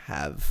don't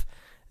have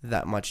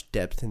that much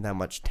depth and that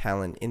much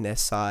talent in their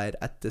side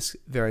at this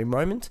very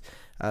moment.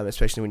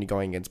 Especially when you're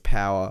going against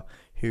Power,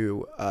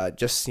 who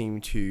just seem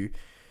to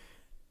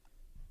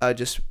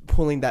just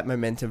pulling that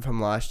momentum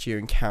from last year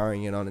and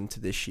carrying it on into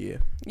this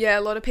year. Yeah,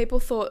 a lot of people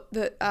thought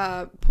that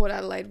Port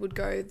Adelaide would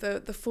go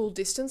the full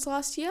distance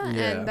last year,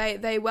 and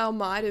they well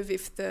might have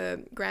if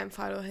the grand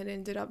final had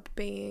ended up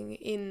being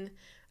in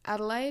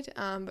Adelaide,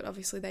 but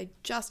obviously they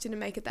just didn't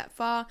make it that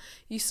far.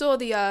 You saw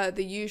the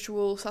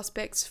usual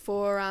suspects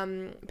for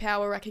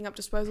Power racking up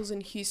disposals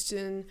in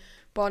Houston,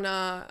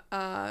 Bonner,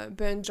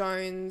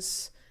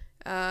 Burne-Jones,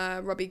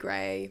 Robbie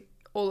Gray,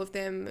 all of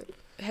them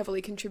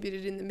heavily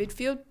contributed in the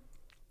midfield.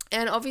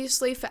 And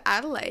obviously for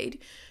Adelaide,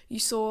 you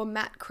saw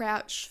Matt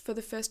Crouch for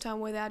the first time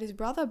without his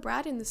brother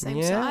Brad in the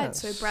same side.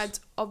 So Brad's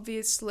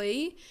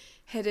obviously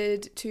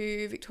headed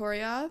to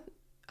Victoria.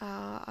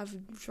 I've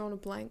drawn a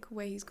blank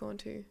where he's gone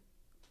to.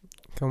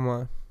 Come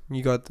on.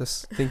 You got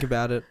this. Think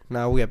about it.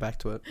 No, we'll get back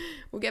to it.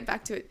 We'll get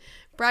back to it.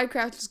 Brad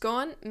Crouch is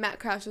gone. Matt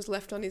Crouch is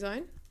left on his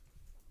own.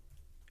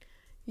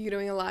 You're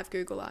doing a live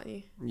Google, aren't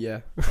you?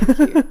 Yeah.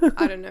 Thank you.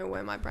 I don't know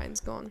where my brain's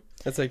gone.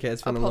 That's okay.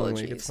 It's been a long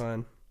week. It's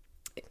fine.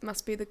 It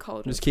must be the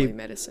cold and Just flu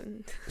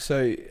medicine.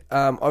 So,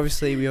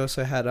 obviously, we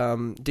also had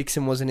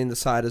Dixon wasn't in the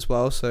side as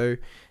well, so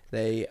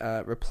they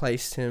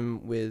replaced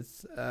him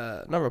with...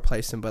 not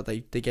replaced him, but they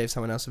gave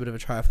someone else a bit of a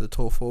try for the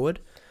tall forward.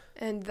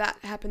 And that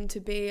happened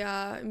to be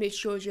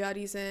Mitch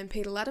Georgiades and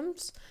Peter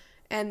Laddams.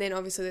 And then,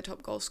 obviously, the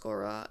top goal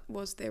scorer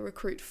was their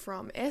recruit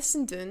from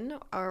Essendon,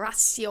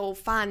 Horacio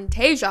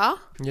Fantasia.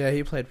 Yeah,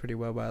 he played pretty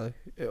well by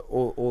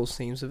all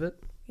seams of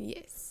it.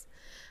 Yes.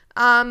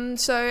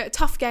 So a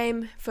tough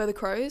game for the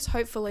Crows.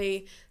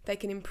 Hopefully they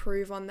can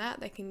improve on that.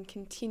 They can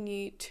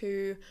continue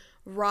to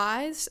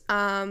rise.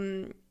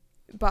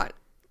 But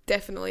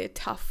definitely a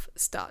tough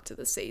start to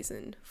the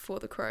season for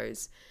the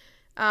Crows.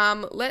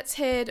 Let's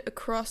head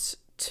across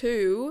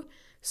to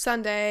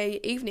Sunday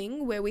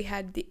evening where we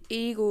had the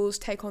Eagles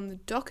take on the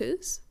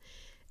Dockers.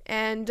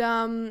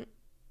 And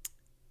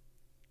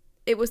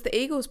it was the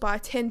Eagles by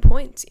 10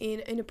 points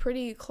in a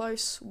pretty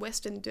close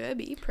Western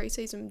Derby,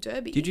 pre-season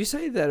derby. Did you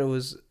say that it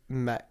was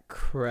Matt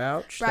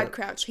Crouch? Brad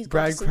Crouch. He's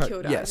gone to St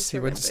Kilda. Yes, he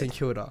went to St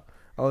Kilda.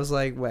 I was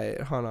like,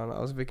 wait, hold on. I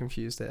was a bit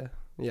confused there.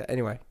 Yeah,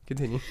 anyway,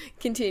 continue.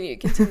 Continue.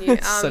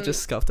 Such a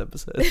scuffed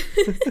episode.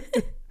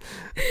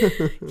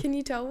 Can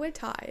you tell we're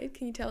tired?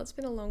 Can you tell it's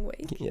been a long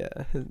week? Yeah,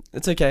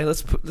 it's okay.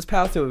 Let's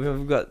power through it.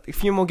 We've got a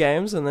few more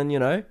games and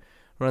then,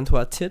 run to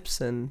our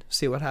tips and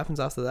see what happens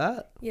after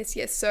that. Yes.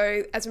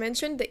 So, as I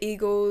mentioned, the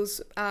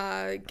Eagles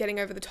are getting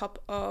over the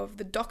top of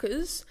the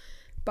Dockers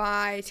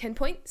by 10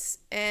 points.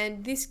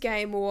 And this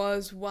game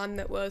was one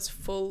that was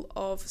full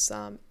of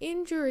some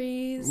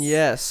injuries.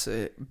 Yes.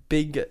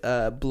 Big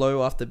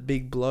blow after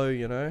big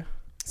blow,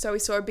 So we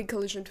saw a big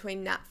collision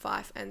between Nat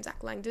Fyfe and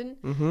Zach Langdon.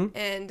 Mm-hmm.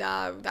 And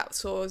that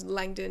saw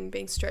Langdon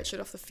being stretchered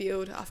off the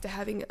field after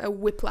having a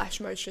whiplash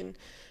motion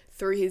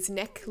through his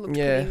neck. Looked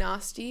pretty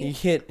nasty. He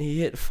hit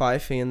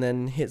Fifey and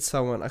then hit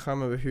someone. I can't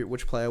remember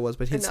which player it was,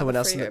 but hit someone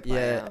else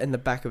in the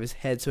back of his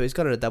head. So he's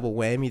got a double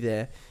whammy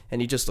there,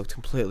 and he just looked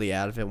completely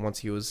out of it once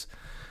he was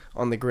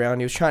on the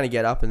ground. He was trying to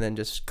get up and then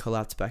just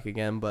collapsed back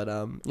again. But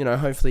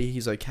hopefully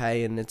he's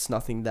okay, and it's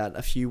nothing that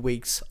a few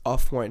weeks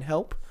off won't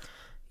help.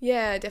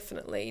 Yeah,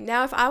 definitely.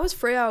 Now, if I was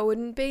Freo, I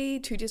wouldn't be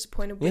too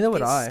disappointed with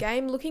this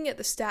game. Looking at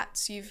the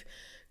stats, you've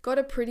got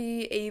a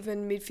pretty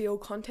even midfield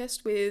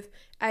contest with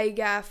Andrew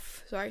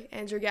Gaff,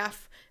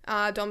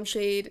 Dom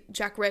Sheed,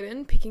 Jack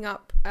Redden picking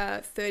up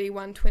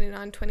 31,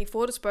 29,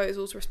 24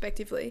 disposals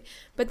respectively.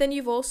 But then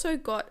you've also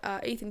got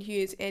Ethan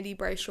Hughes, Andy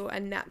Brayshaw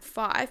and Nat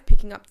Fyfe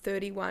picking up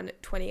 31,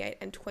 28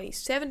 and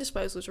 27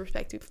 disposals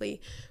respectively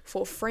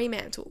for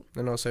Fremantle.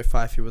 And also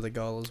Fifey with a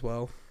goal as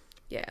well.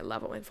 Yeah, I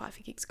love it when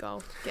Fifey kicks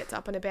goal, gets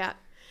up and about.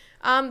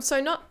 So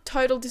not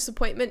total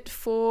disappointment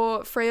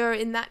for Freo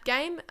in that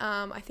game.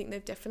 I think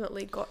they've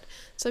definitely got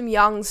some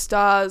young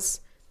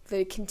stars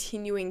that are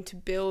continuing to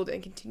build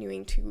and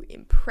continuing to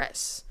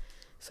impress.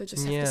 So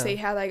just have to see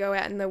how they go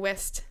out in the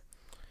West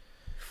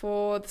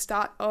for the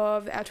start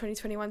of our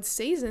 2021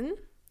 season.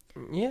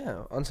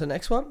 Yeah, on to the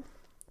next one.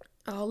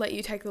 I'll let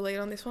you take the lead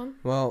on this one.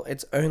 Well,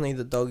 it's only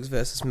the Dogs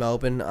versus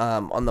Melbourne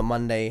on the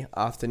Monday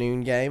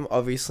afternoon game.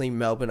 Obviously,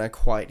 Melbourne are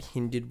quite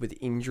hindered with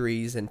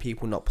injuries and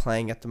people not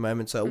playing at the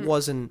moment, so it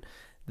wasn't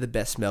the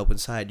best Melbourne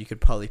side you could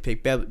probably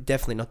pick.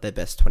 Definitely not their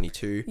best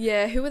 22.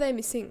 Yeah, who were they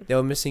missing? They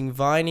were missing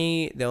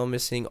Viney, they were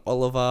missing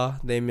Oliver,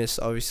 they missed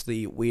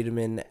obviously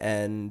Wiedemann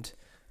and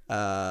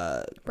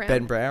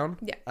Ben Brown.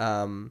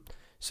 Yeah.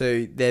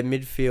 So their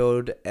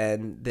midfield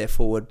and their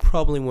forward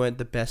probably weren't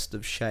the best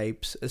of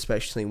shapes,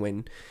 especially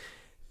when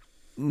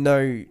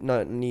no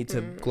need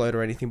to gloat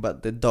or anything,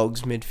 but the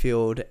Dogs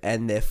midfield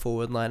and their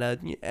forward line are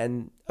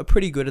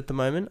pretty good at the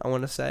moment, I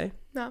want to say.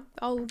 No,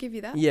 I'll give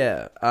you that.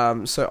 Yeah.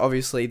 So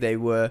obviously they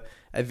were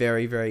a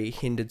very, very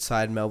hindered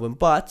side, Melbourne,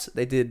 but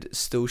they did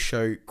still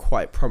show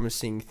quite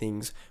promising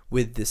things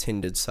with this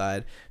hindered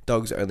side.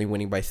 Dogs only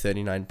winning by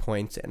 39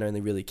 points and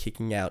only really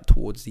kicking out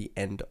towards the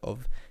end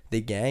of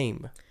the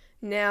game.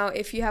 Now,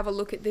 if you have a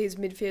look at these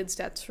midfield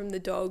stats from the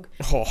Dog,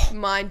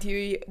 mind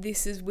you,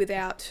 this is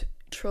without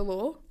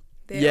Treloar.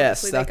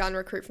 Obviously their gun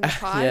recruit from the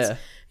Pies. Yeah.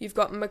 You've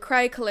got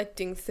McRae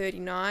collecting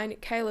 39,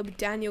 Caleb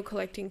Daniel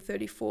collecting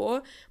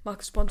 34,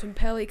 Marcus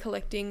Bontempelli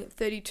collecting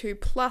 32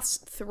 plus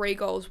 3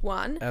 goals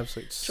won.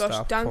 Absolute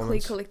Josh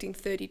Dunkley collecting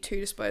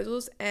 32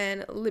 disposals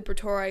and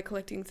Liberatore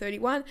collecting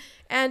 31.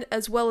 And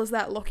as well as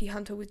that, Lockie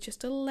Hunter with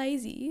just a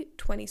lazy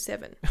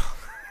 27.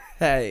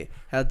 Hey,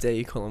 how dare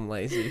you call him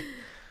lazy?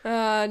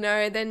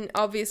 No, then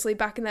obviously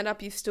backing that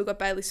up, you've still got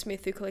Bailey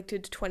Smith who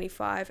collected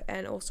 25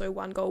 and also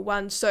 1 goal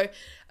won. So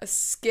a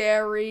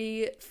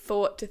scary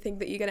thought to think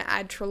that you're going to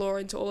add Treloar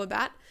into all of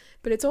that.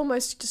 But it's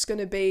almost just going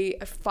to be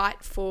a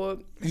fight for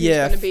who's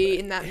going to be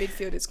in that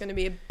midfield. It's going to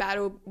be a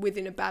battle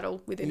within a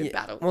battle within a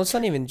battle. Well, it's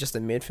not even just a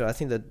midfield. I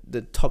think that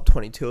the top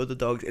 22 of the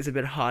Dogs is a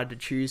bit hard to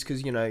choose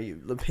because,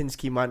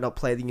 Lipinski might not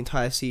play the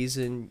entire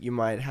season. You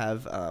might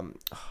have...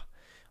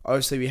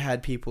 obviously, we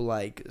had people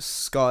like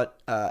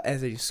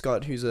Anthony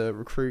Scott, who's a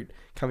recruit,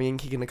 coming in,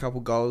 kicking a couple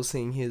goals,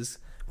 seeing his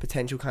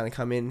potential kind of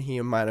come in. He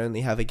might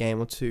only have a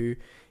game or two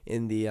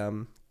in the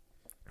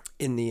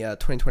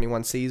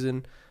 2021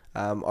 season.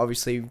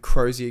 Obviously,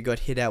 Crozier got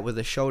hit out with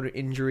a shoulder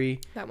injury.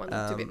 That one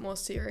looked a bit more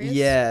serious.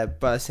 Yeah,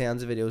 by the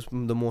sounds of it, it was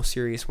the more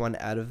serious one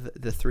out of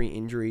the 3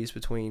 injuries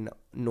between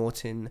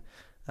Norton,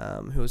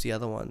 who was the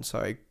other one?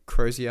 Sorry,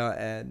 Crozier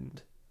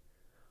and...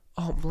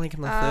 I'm blanking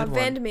on the third one.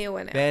 Vandermeer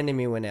went out.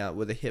 Vandermeer went out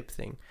with a hip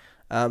thing.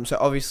 So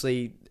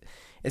obviously,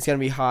 it's going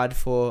to be hard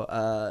for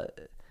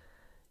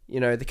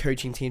the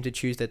coaching team to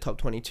choose their top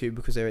 22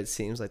 because it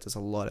seems like there's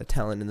a lot of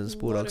talent in the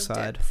Bulldog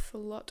side. A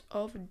lot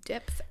of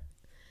depth.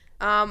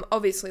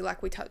 Obviously,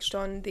 like we touched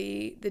on,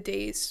 the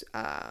Ds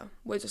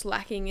were just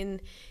lacking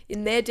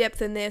in their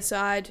depth and their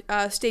side.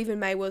 Stephen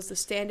May was the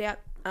standout.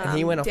 And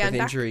he went off with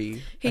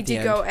injury. He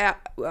did go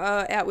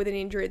out with an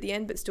injury at the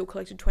end, but still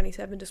collected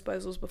 27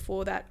 disposals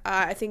before that.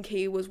 I think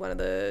he was one of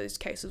those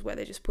cases where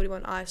they just put him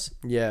on ice.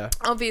 Yeah.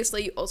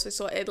 Obviously, you also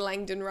saw Ed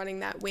Langdon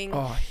running that wing.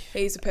 Oh.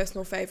 He's a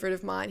personal favourite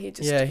of mine. He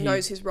just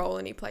knows his role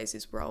and he plays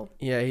his role.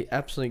 Yeah, he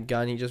absolute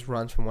gun. He just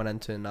runs from one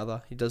end to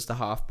another. He does the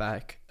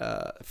halfback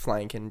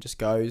flank and just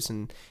goes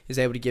and is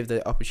able to give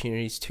the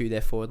opportunities to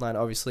their forward line.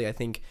 Obviously, I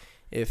think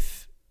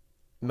if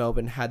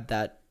Melbourne had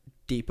that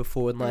deeper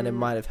forward line, it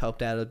might have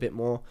helped out a bit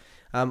more.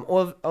 I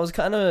was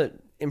kind of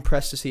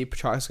impressed to see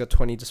Petrarca's got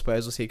 20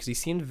 disposals here because he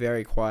seemed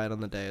very quiet on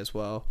the day as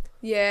well.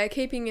 Yeah,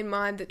 keeping in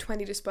mind that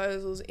 20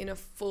 disposals in a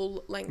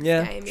full-length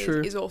game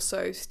is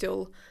also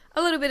still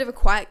a little bit of a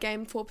quiet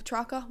game for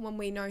Petrarca when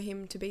we know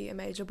him to be a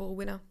major ball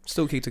winner.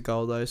 Still kicked a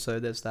goal though, so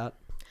there's that.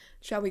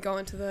 Shall we go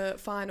into the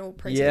final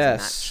pre-season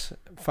match?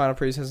 Final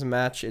pre-season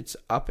match. It's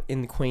up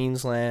in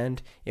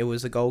Queensland. It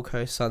was the Gold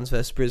Coast Suns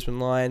versus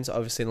Brisbane Lions.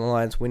 Obviously, the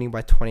Lions winning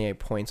by 28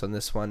 points on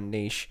this one.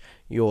 Nish,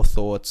 your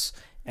thoughts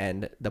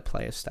and the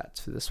player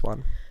stats for this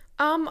one?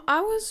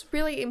 I was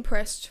really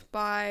impressed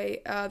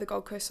by the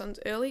Gold Coast Suns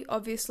early.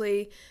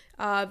 Obviously,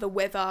 the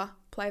weather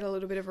played a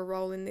little bit of a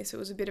role in this. It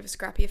was a bit of a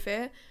scrappy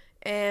affair.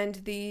 And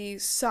the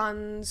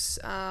Suns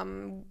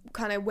kind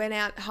of went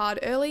out hard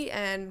early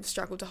and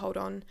struggled to hold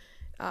on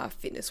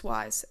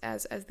fitness-wise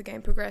as the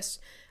game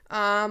progressed.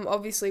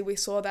 Obviously, we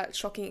saw that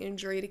shocking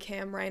injury to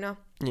Cam Rayner,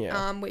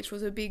 which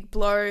was a big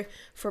blow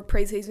for a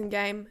pre-season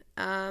game.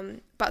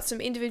 But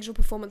some individual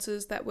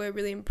performances that were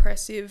really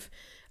impressive.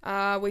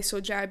 We saw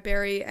Jared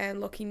Berry and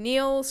Lockie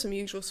Neal, some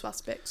usual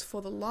suspects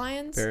for the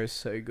Lions. Berry's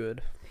so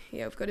good.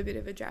 Yeah, we've got a bit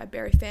of a Jared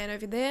Berry fan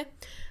over there.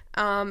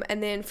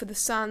 And then for the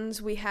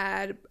Suns, we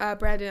had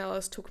Brandon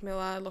Ellis, Took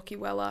Miller, Lockie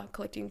Weller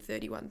collecting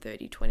 31,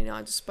 30,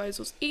 29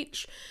 disposals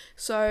each.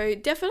 So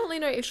definitely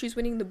no issues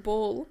winning the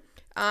ball.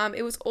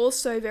 It was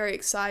also very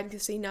exciting to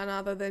see none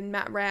other than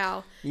Matt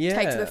Rowell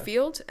take to the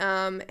field.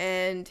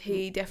 And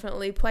he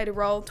definitely played a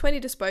role.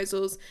 20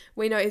 disposals.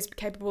 We know he's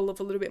capable of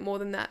a little bit more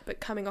than that, but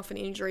coming off an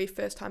injury,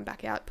 first time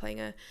back out, playing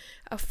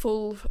a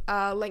full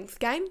length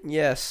game.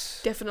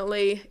 Yes.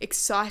 Definitely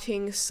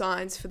exciting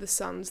signs for the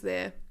Suns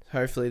there.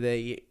 Hopefully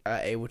they are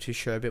able to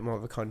show a bit more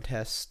of a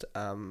contest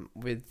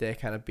with their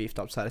kind of beefed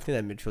up side. I think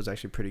their midfield's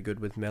actually pretty good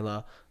with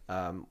Miller,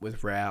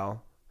 with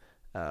Rowell,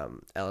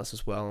 Ellis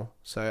as well.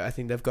 So I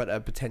think they've got a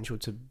potential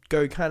to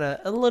go kind of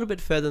a little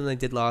bit further than they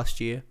did last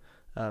year.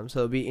 So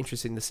it'll be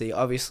interesting to see.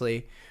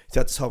 Obviously,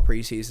 throughout this whole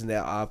preseason,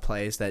 there are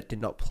players that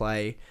did not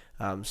play.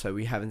 So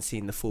we haven't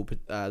seen the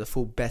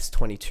full best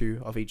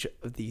 22 of each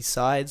of these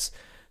sides.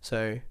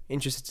 So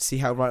interested to see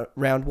how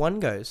round one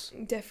goes.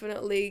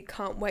 Definitely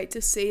can't wait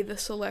to see the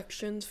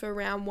selections for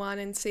round one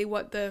and see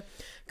what the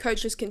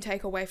coaches can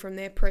take away from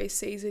their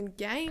preseason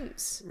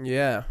games.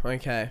 Yeah,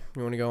 okay.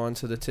 You want to go on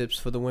to the tips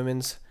for the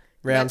women's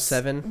round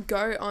 7?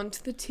 Go on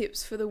to the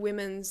tips for the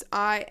women's.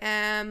 I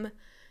am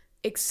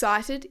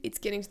excited. It's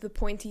getting to the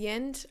pointy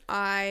end.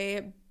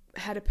 I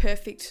had a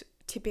perfect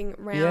tipping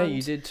round. Yeah,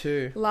 you did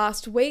too.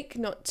 Last week,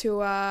 not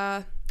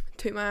to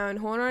toot my own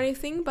horn or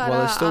anything, but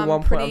well, it's still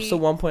I'm still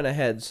 1 point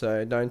ahead,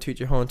 so don't toot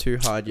your horn too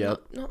hard yet.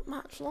 Not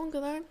much longer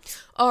though.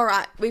 All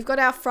right, we've got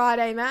our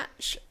Friday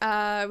match.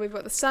 We've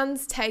got the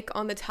Suns take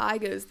on the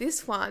Tigers.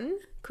 This one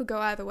could go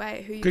either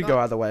way. Who you could got? go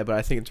either way, but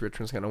I think it's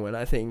Richmond's going to win.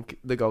 I think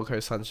the Gold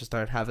Coast Suns just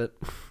don't have it.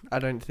 I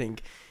don't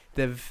think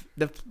they've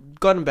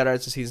gotten better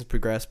as the season's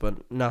progressed,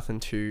 but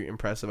nothing too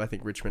impressive. I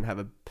think Richmond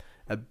have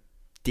a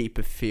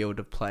deeper field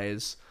of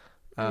players.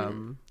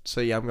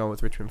 So yeah, I'm going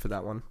with Richmond for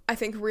that one. I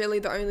think really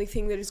the only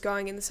thing that is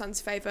going in the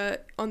Suns' favour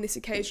on this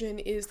occasion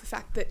is the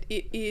fact that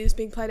it is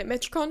being played at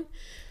Metricon.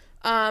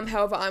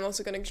 However, I'm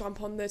also going to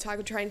jump on the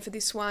Tiger train for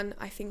this one.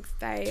 I think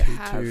they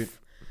have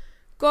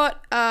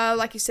got,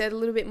 like you said, a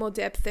little bit more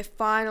depth. They're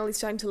finally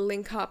starting to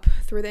link up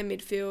through their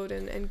midfield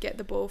and get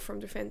the ball from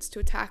defence to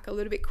attack a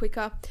little bit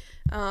quicker.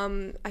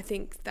 I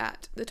think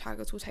that the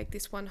Tigers will take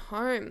this one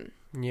home.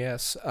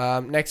 Yes.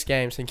 Next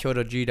game, St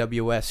Kilda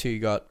GWS. Who you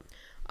got?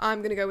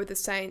 I'm going to go with the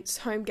Saints.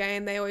 Home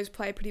game, they always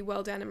play pretty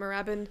well down at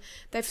Moorabbin.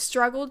 They've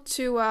struggled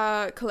to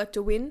collect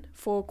a win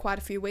for quite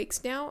a few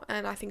weeks now,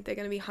 and I think they're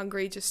going to be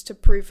hungry just to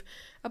prove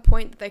a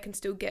point that they can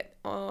still get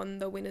on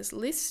the winners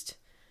list.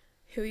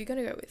 Who are you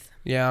going to go with?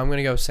 Yeah, I'm going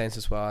to go with Saints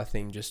as well. I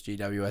think just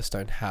GWS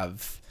don't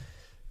have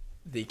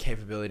the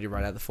capability to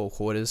run out the 4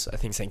 quarters. I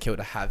think St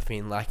Kilda have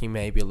been lacking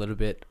maybe a little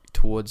bit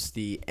towards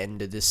the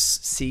end of this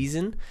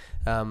season.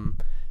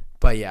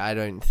 But yeah, I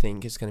don't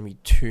think it's going to be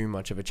too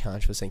much of a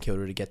challenge for St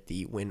Kilda to get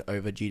the win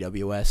over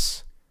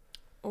GWS.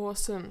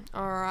 Awesome.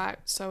 All right.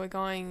 So we're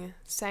going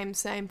same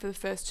for the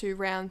first 2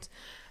 rounds.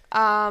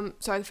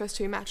 The first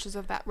 2 matches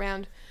of that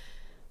round.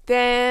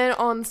 Then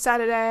on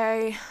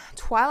Saturday,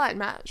 twilight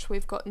match,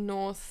 we've got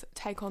North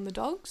take on the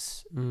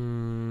Dogs.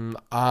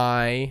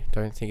 I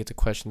don't think it's a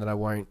question that I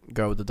won't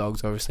go with the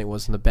Dogs. Obviously, it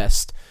wasn't the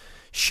best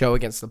show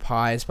against the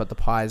Pies, but the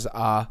Pies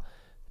are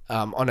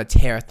on a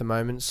tear at the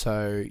moment.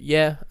 So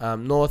yeah,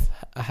 North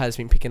has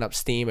been picking up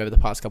steam over the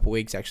past couple of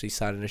weeks, actually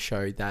starting to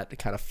show that the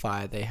kind of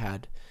fire they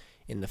had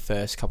in the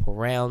first couple of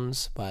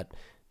rounds. But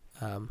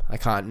I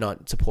can't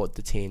not support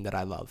the team that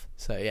I love.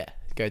 So yeah,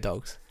 go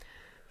Dogs.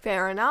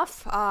 Fair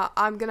enough.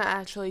 I'm going to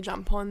actually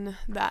jump on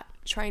that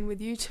train with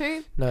you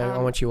two. No, I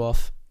want you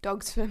off.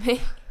 Dogs for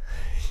me.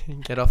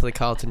 Get off the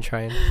Carlton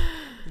train.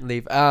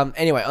 Leave.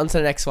 Anyway, on to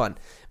the next one.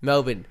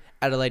 Melbourne,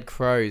 Adelaide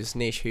Crows.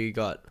 Nish, who you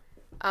got?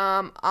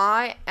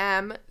 I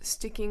am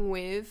sticking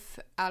with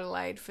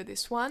Adelaide for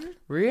this one.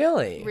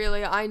 Really?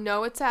 Really. I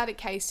know it's out at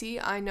Casey,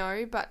 I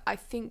know, but I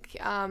think...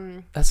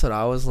 That's what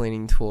I was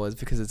leaning towards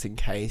because it's in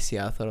Casey.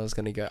 I thought I'm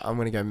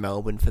going to go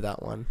Melbourne for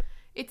that one.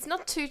 It's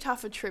not too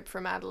tough a trip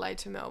from Adelaide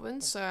to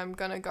Melbourne, so I'm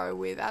going to go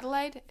with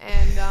Adelaide,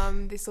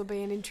 and this will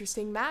be an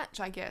interesting match,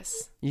 I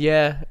guess.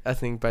 Yeah, I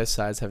think both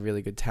sides have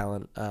really good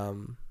talent,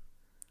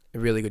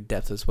 really good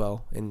depth as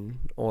well in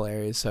all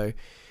areas, so...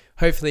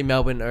 Hopefully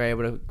Melbourne are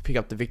able to pick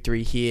up the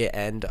victory here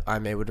and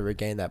I'm able to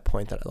regain that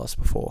point that I lost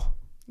before.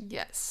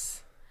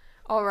 Yes.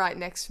 All right,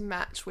 next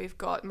match we've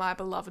got my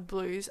beloved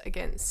Blues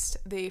against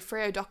the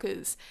Freo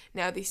Dockers.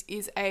 Now this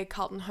is a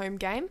Carlton home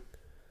game.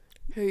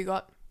 Who you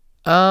got?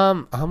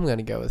 I'm going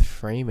to go with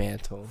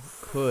Fremantle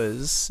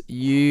because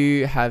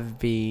you have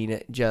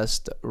been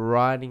just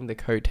riding the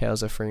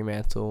coattails of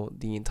Fremantle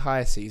the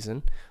entire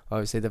season.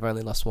 Obviously they've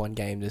only lost 1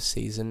 game this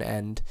season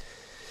and...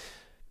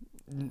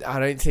 I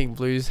don't think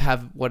Blues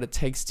have what it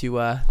takes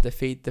to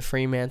defeat the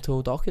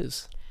Fremantle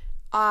Dockers.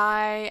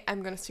 I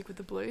am going to stick with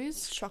the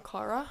Blues. Shock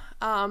horror.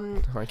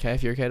 Okay,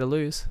 if you're okay to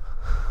lose.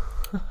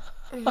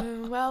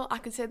 Well, I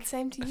could say the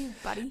same to you,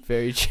 buddy.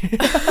 Very true.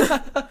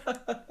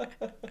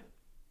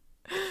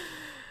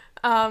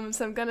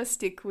 So I'm going to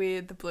stick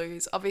with the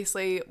Blues.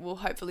 Obviously, we'll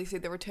hopefully see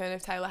the return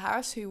of Taylor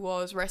Harris, who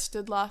was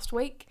rested last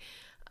week.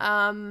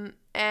 And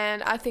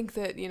I think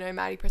that,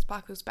 Maddie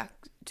Press-Parker's back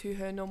to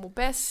her normal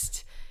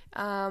best.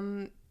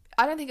 I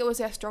don't think it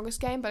was our strongest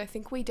game, but I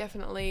think we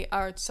definitely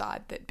are a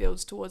side that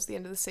builds towards the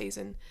end of the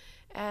season,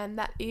 and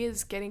that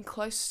is getting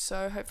close,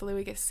 so hopefully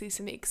we get to see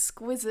some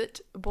exquisite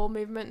ball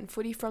movement and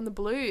footy from the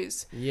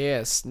Blues.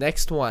 Yes,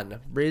 next one,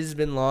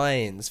 Brisbane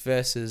Lions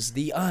versus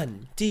the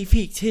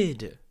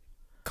undefeated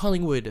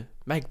Collingwood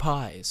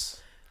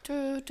Magpies.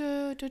 This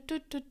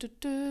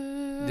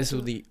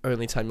will be the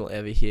only time you'll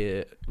ever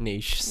hear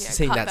Nish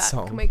sing that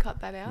song. Can we cut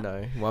that out?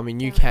 No. Well, I mean,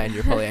 you can.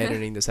 You're probably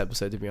editing this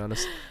episode, to be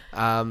honest.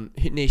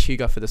 Nish, who you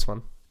got for this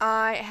one?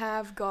 I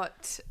have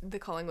got the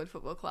Collingwood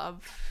Football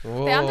Club.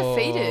 They're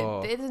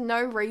undefeated. There's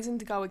no reason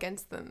to go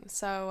against them.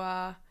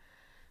 So,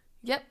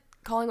 yep,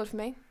 Collingwood for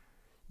me.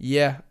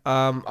 Yeah,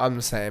 I'm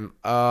the same.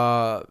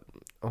 I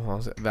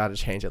was about to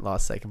change it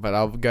last second, but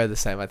I'll go the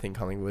same. I think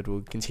Collingwood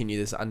will continue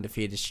this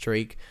undefeated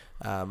streak.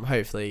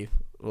 Hopefully,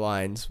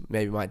 Lions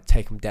maybe might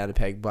take them down a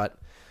peg, but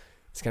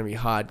it's going to be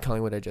hard.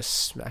 Collingwood are just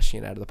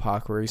smashing it out of the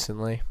park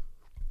recently.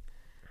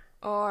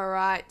 All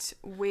right,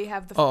 we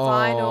have the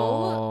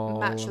final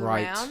match of the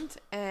round,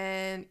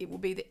 and it will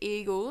be the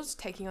Eagles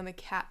taking on the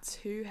Cats.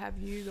 Who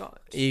have you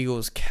got?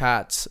 Eagles,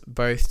 Cats,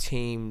 both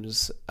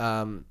teams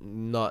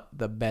not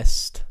the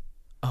best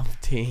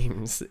of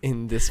teams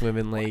in this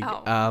women league.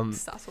 Wow,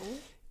 subtle.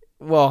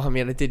 Well, I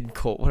mean, I did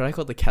call... What did I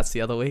call the Cats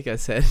the other week? I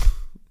said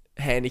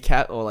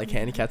handicap or like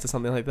handicaps or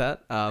something like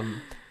that.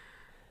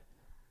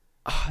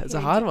 It's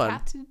a hard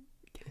one.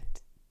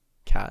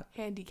 Cat.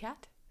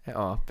 Handicat.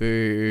 Oh,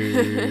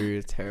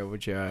 boo. Terrible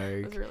joke.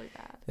 That was really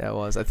bad. That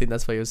was. I think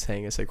that's why you were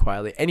saying it so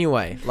quietly.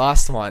 Anyway,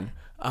 last one.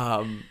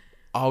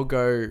 I'll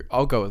go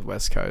with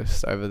West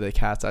Coast over the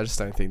Cats. I just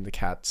don't think the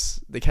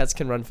Cats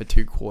can run for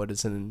 2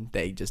 quarters and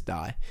they just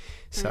die.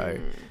 So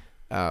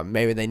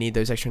maybe they need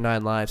those extra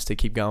 9 lives to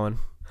keep going.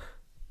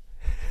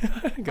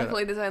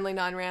 Luckily, there's only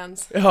 9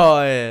 rounds.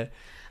 Oh, yeah.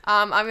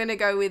 I'm going to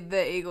go with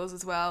the Eagles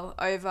as well.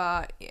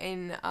 Over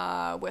in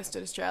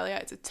Western Australia,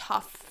 it's a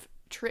tough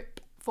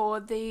trip for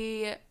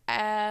the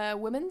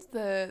women's,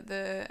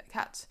 the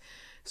Cats.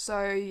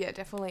 So, yeah,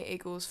 definitely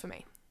Eagles for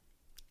me.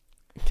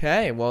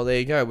 Okay, well, there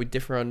you go. We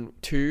differ on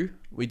 2.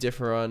 We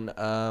differ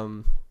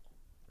on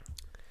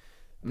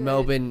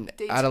Melbourne,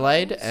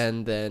 Adelaide,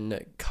 and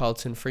then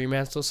Carlton,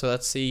 Fremantle. So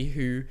let's see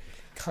who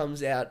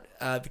comes out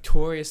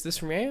victorious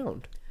this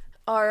round.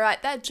 All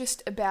right, that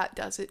just about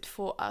does it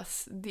for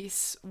us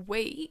this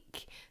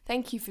week.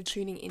 Thank you for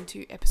tuning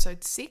into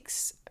episode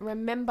 6.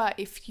 Remember,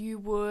 if you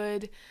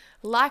would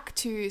like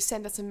to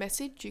send us a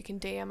message, you can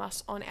DM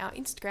us on our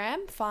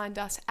Instagram. Find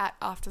us at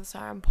After the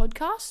Siren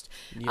Podcast.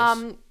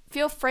 Yes.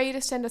 Feel free to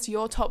send us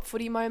your top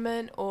footy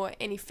moment or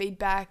any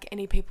feedback,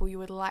 any people you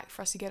would like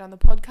for us to get on the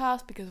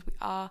podcast, because we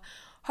are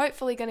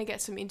hopefully going to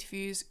get some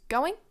interviews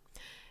going.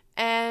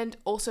 And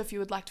also, if you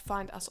would like to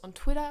find us on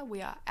Twitter,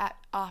 we are at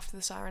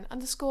AfterTheSiren_.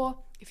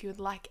 If you would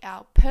like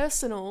our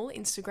personal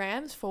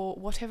Instagrams for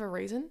whatever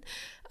reason,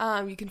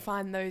 you can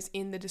find those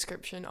in the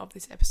description of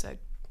this episode.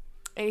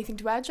 Anything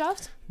to add,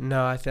 Jarvis?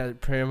 No, I think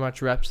that pretty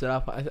much wraps it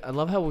up. I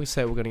love how we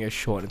say we're going to go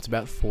short. It's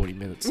about 40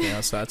 minutes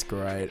now, so that's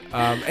great.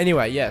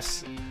 Anyway,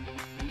 yes.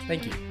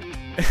 Thank you.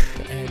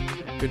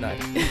 And good night.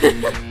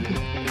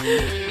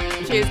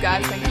 Cheers,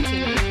 guys.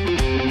 Thank you.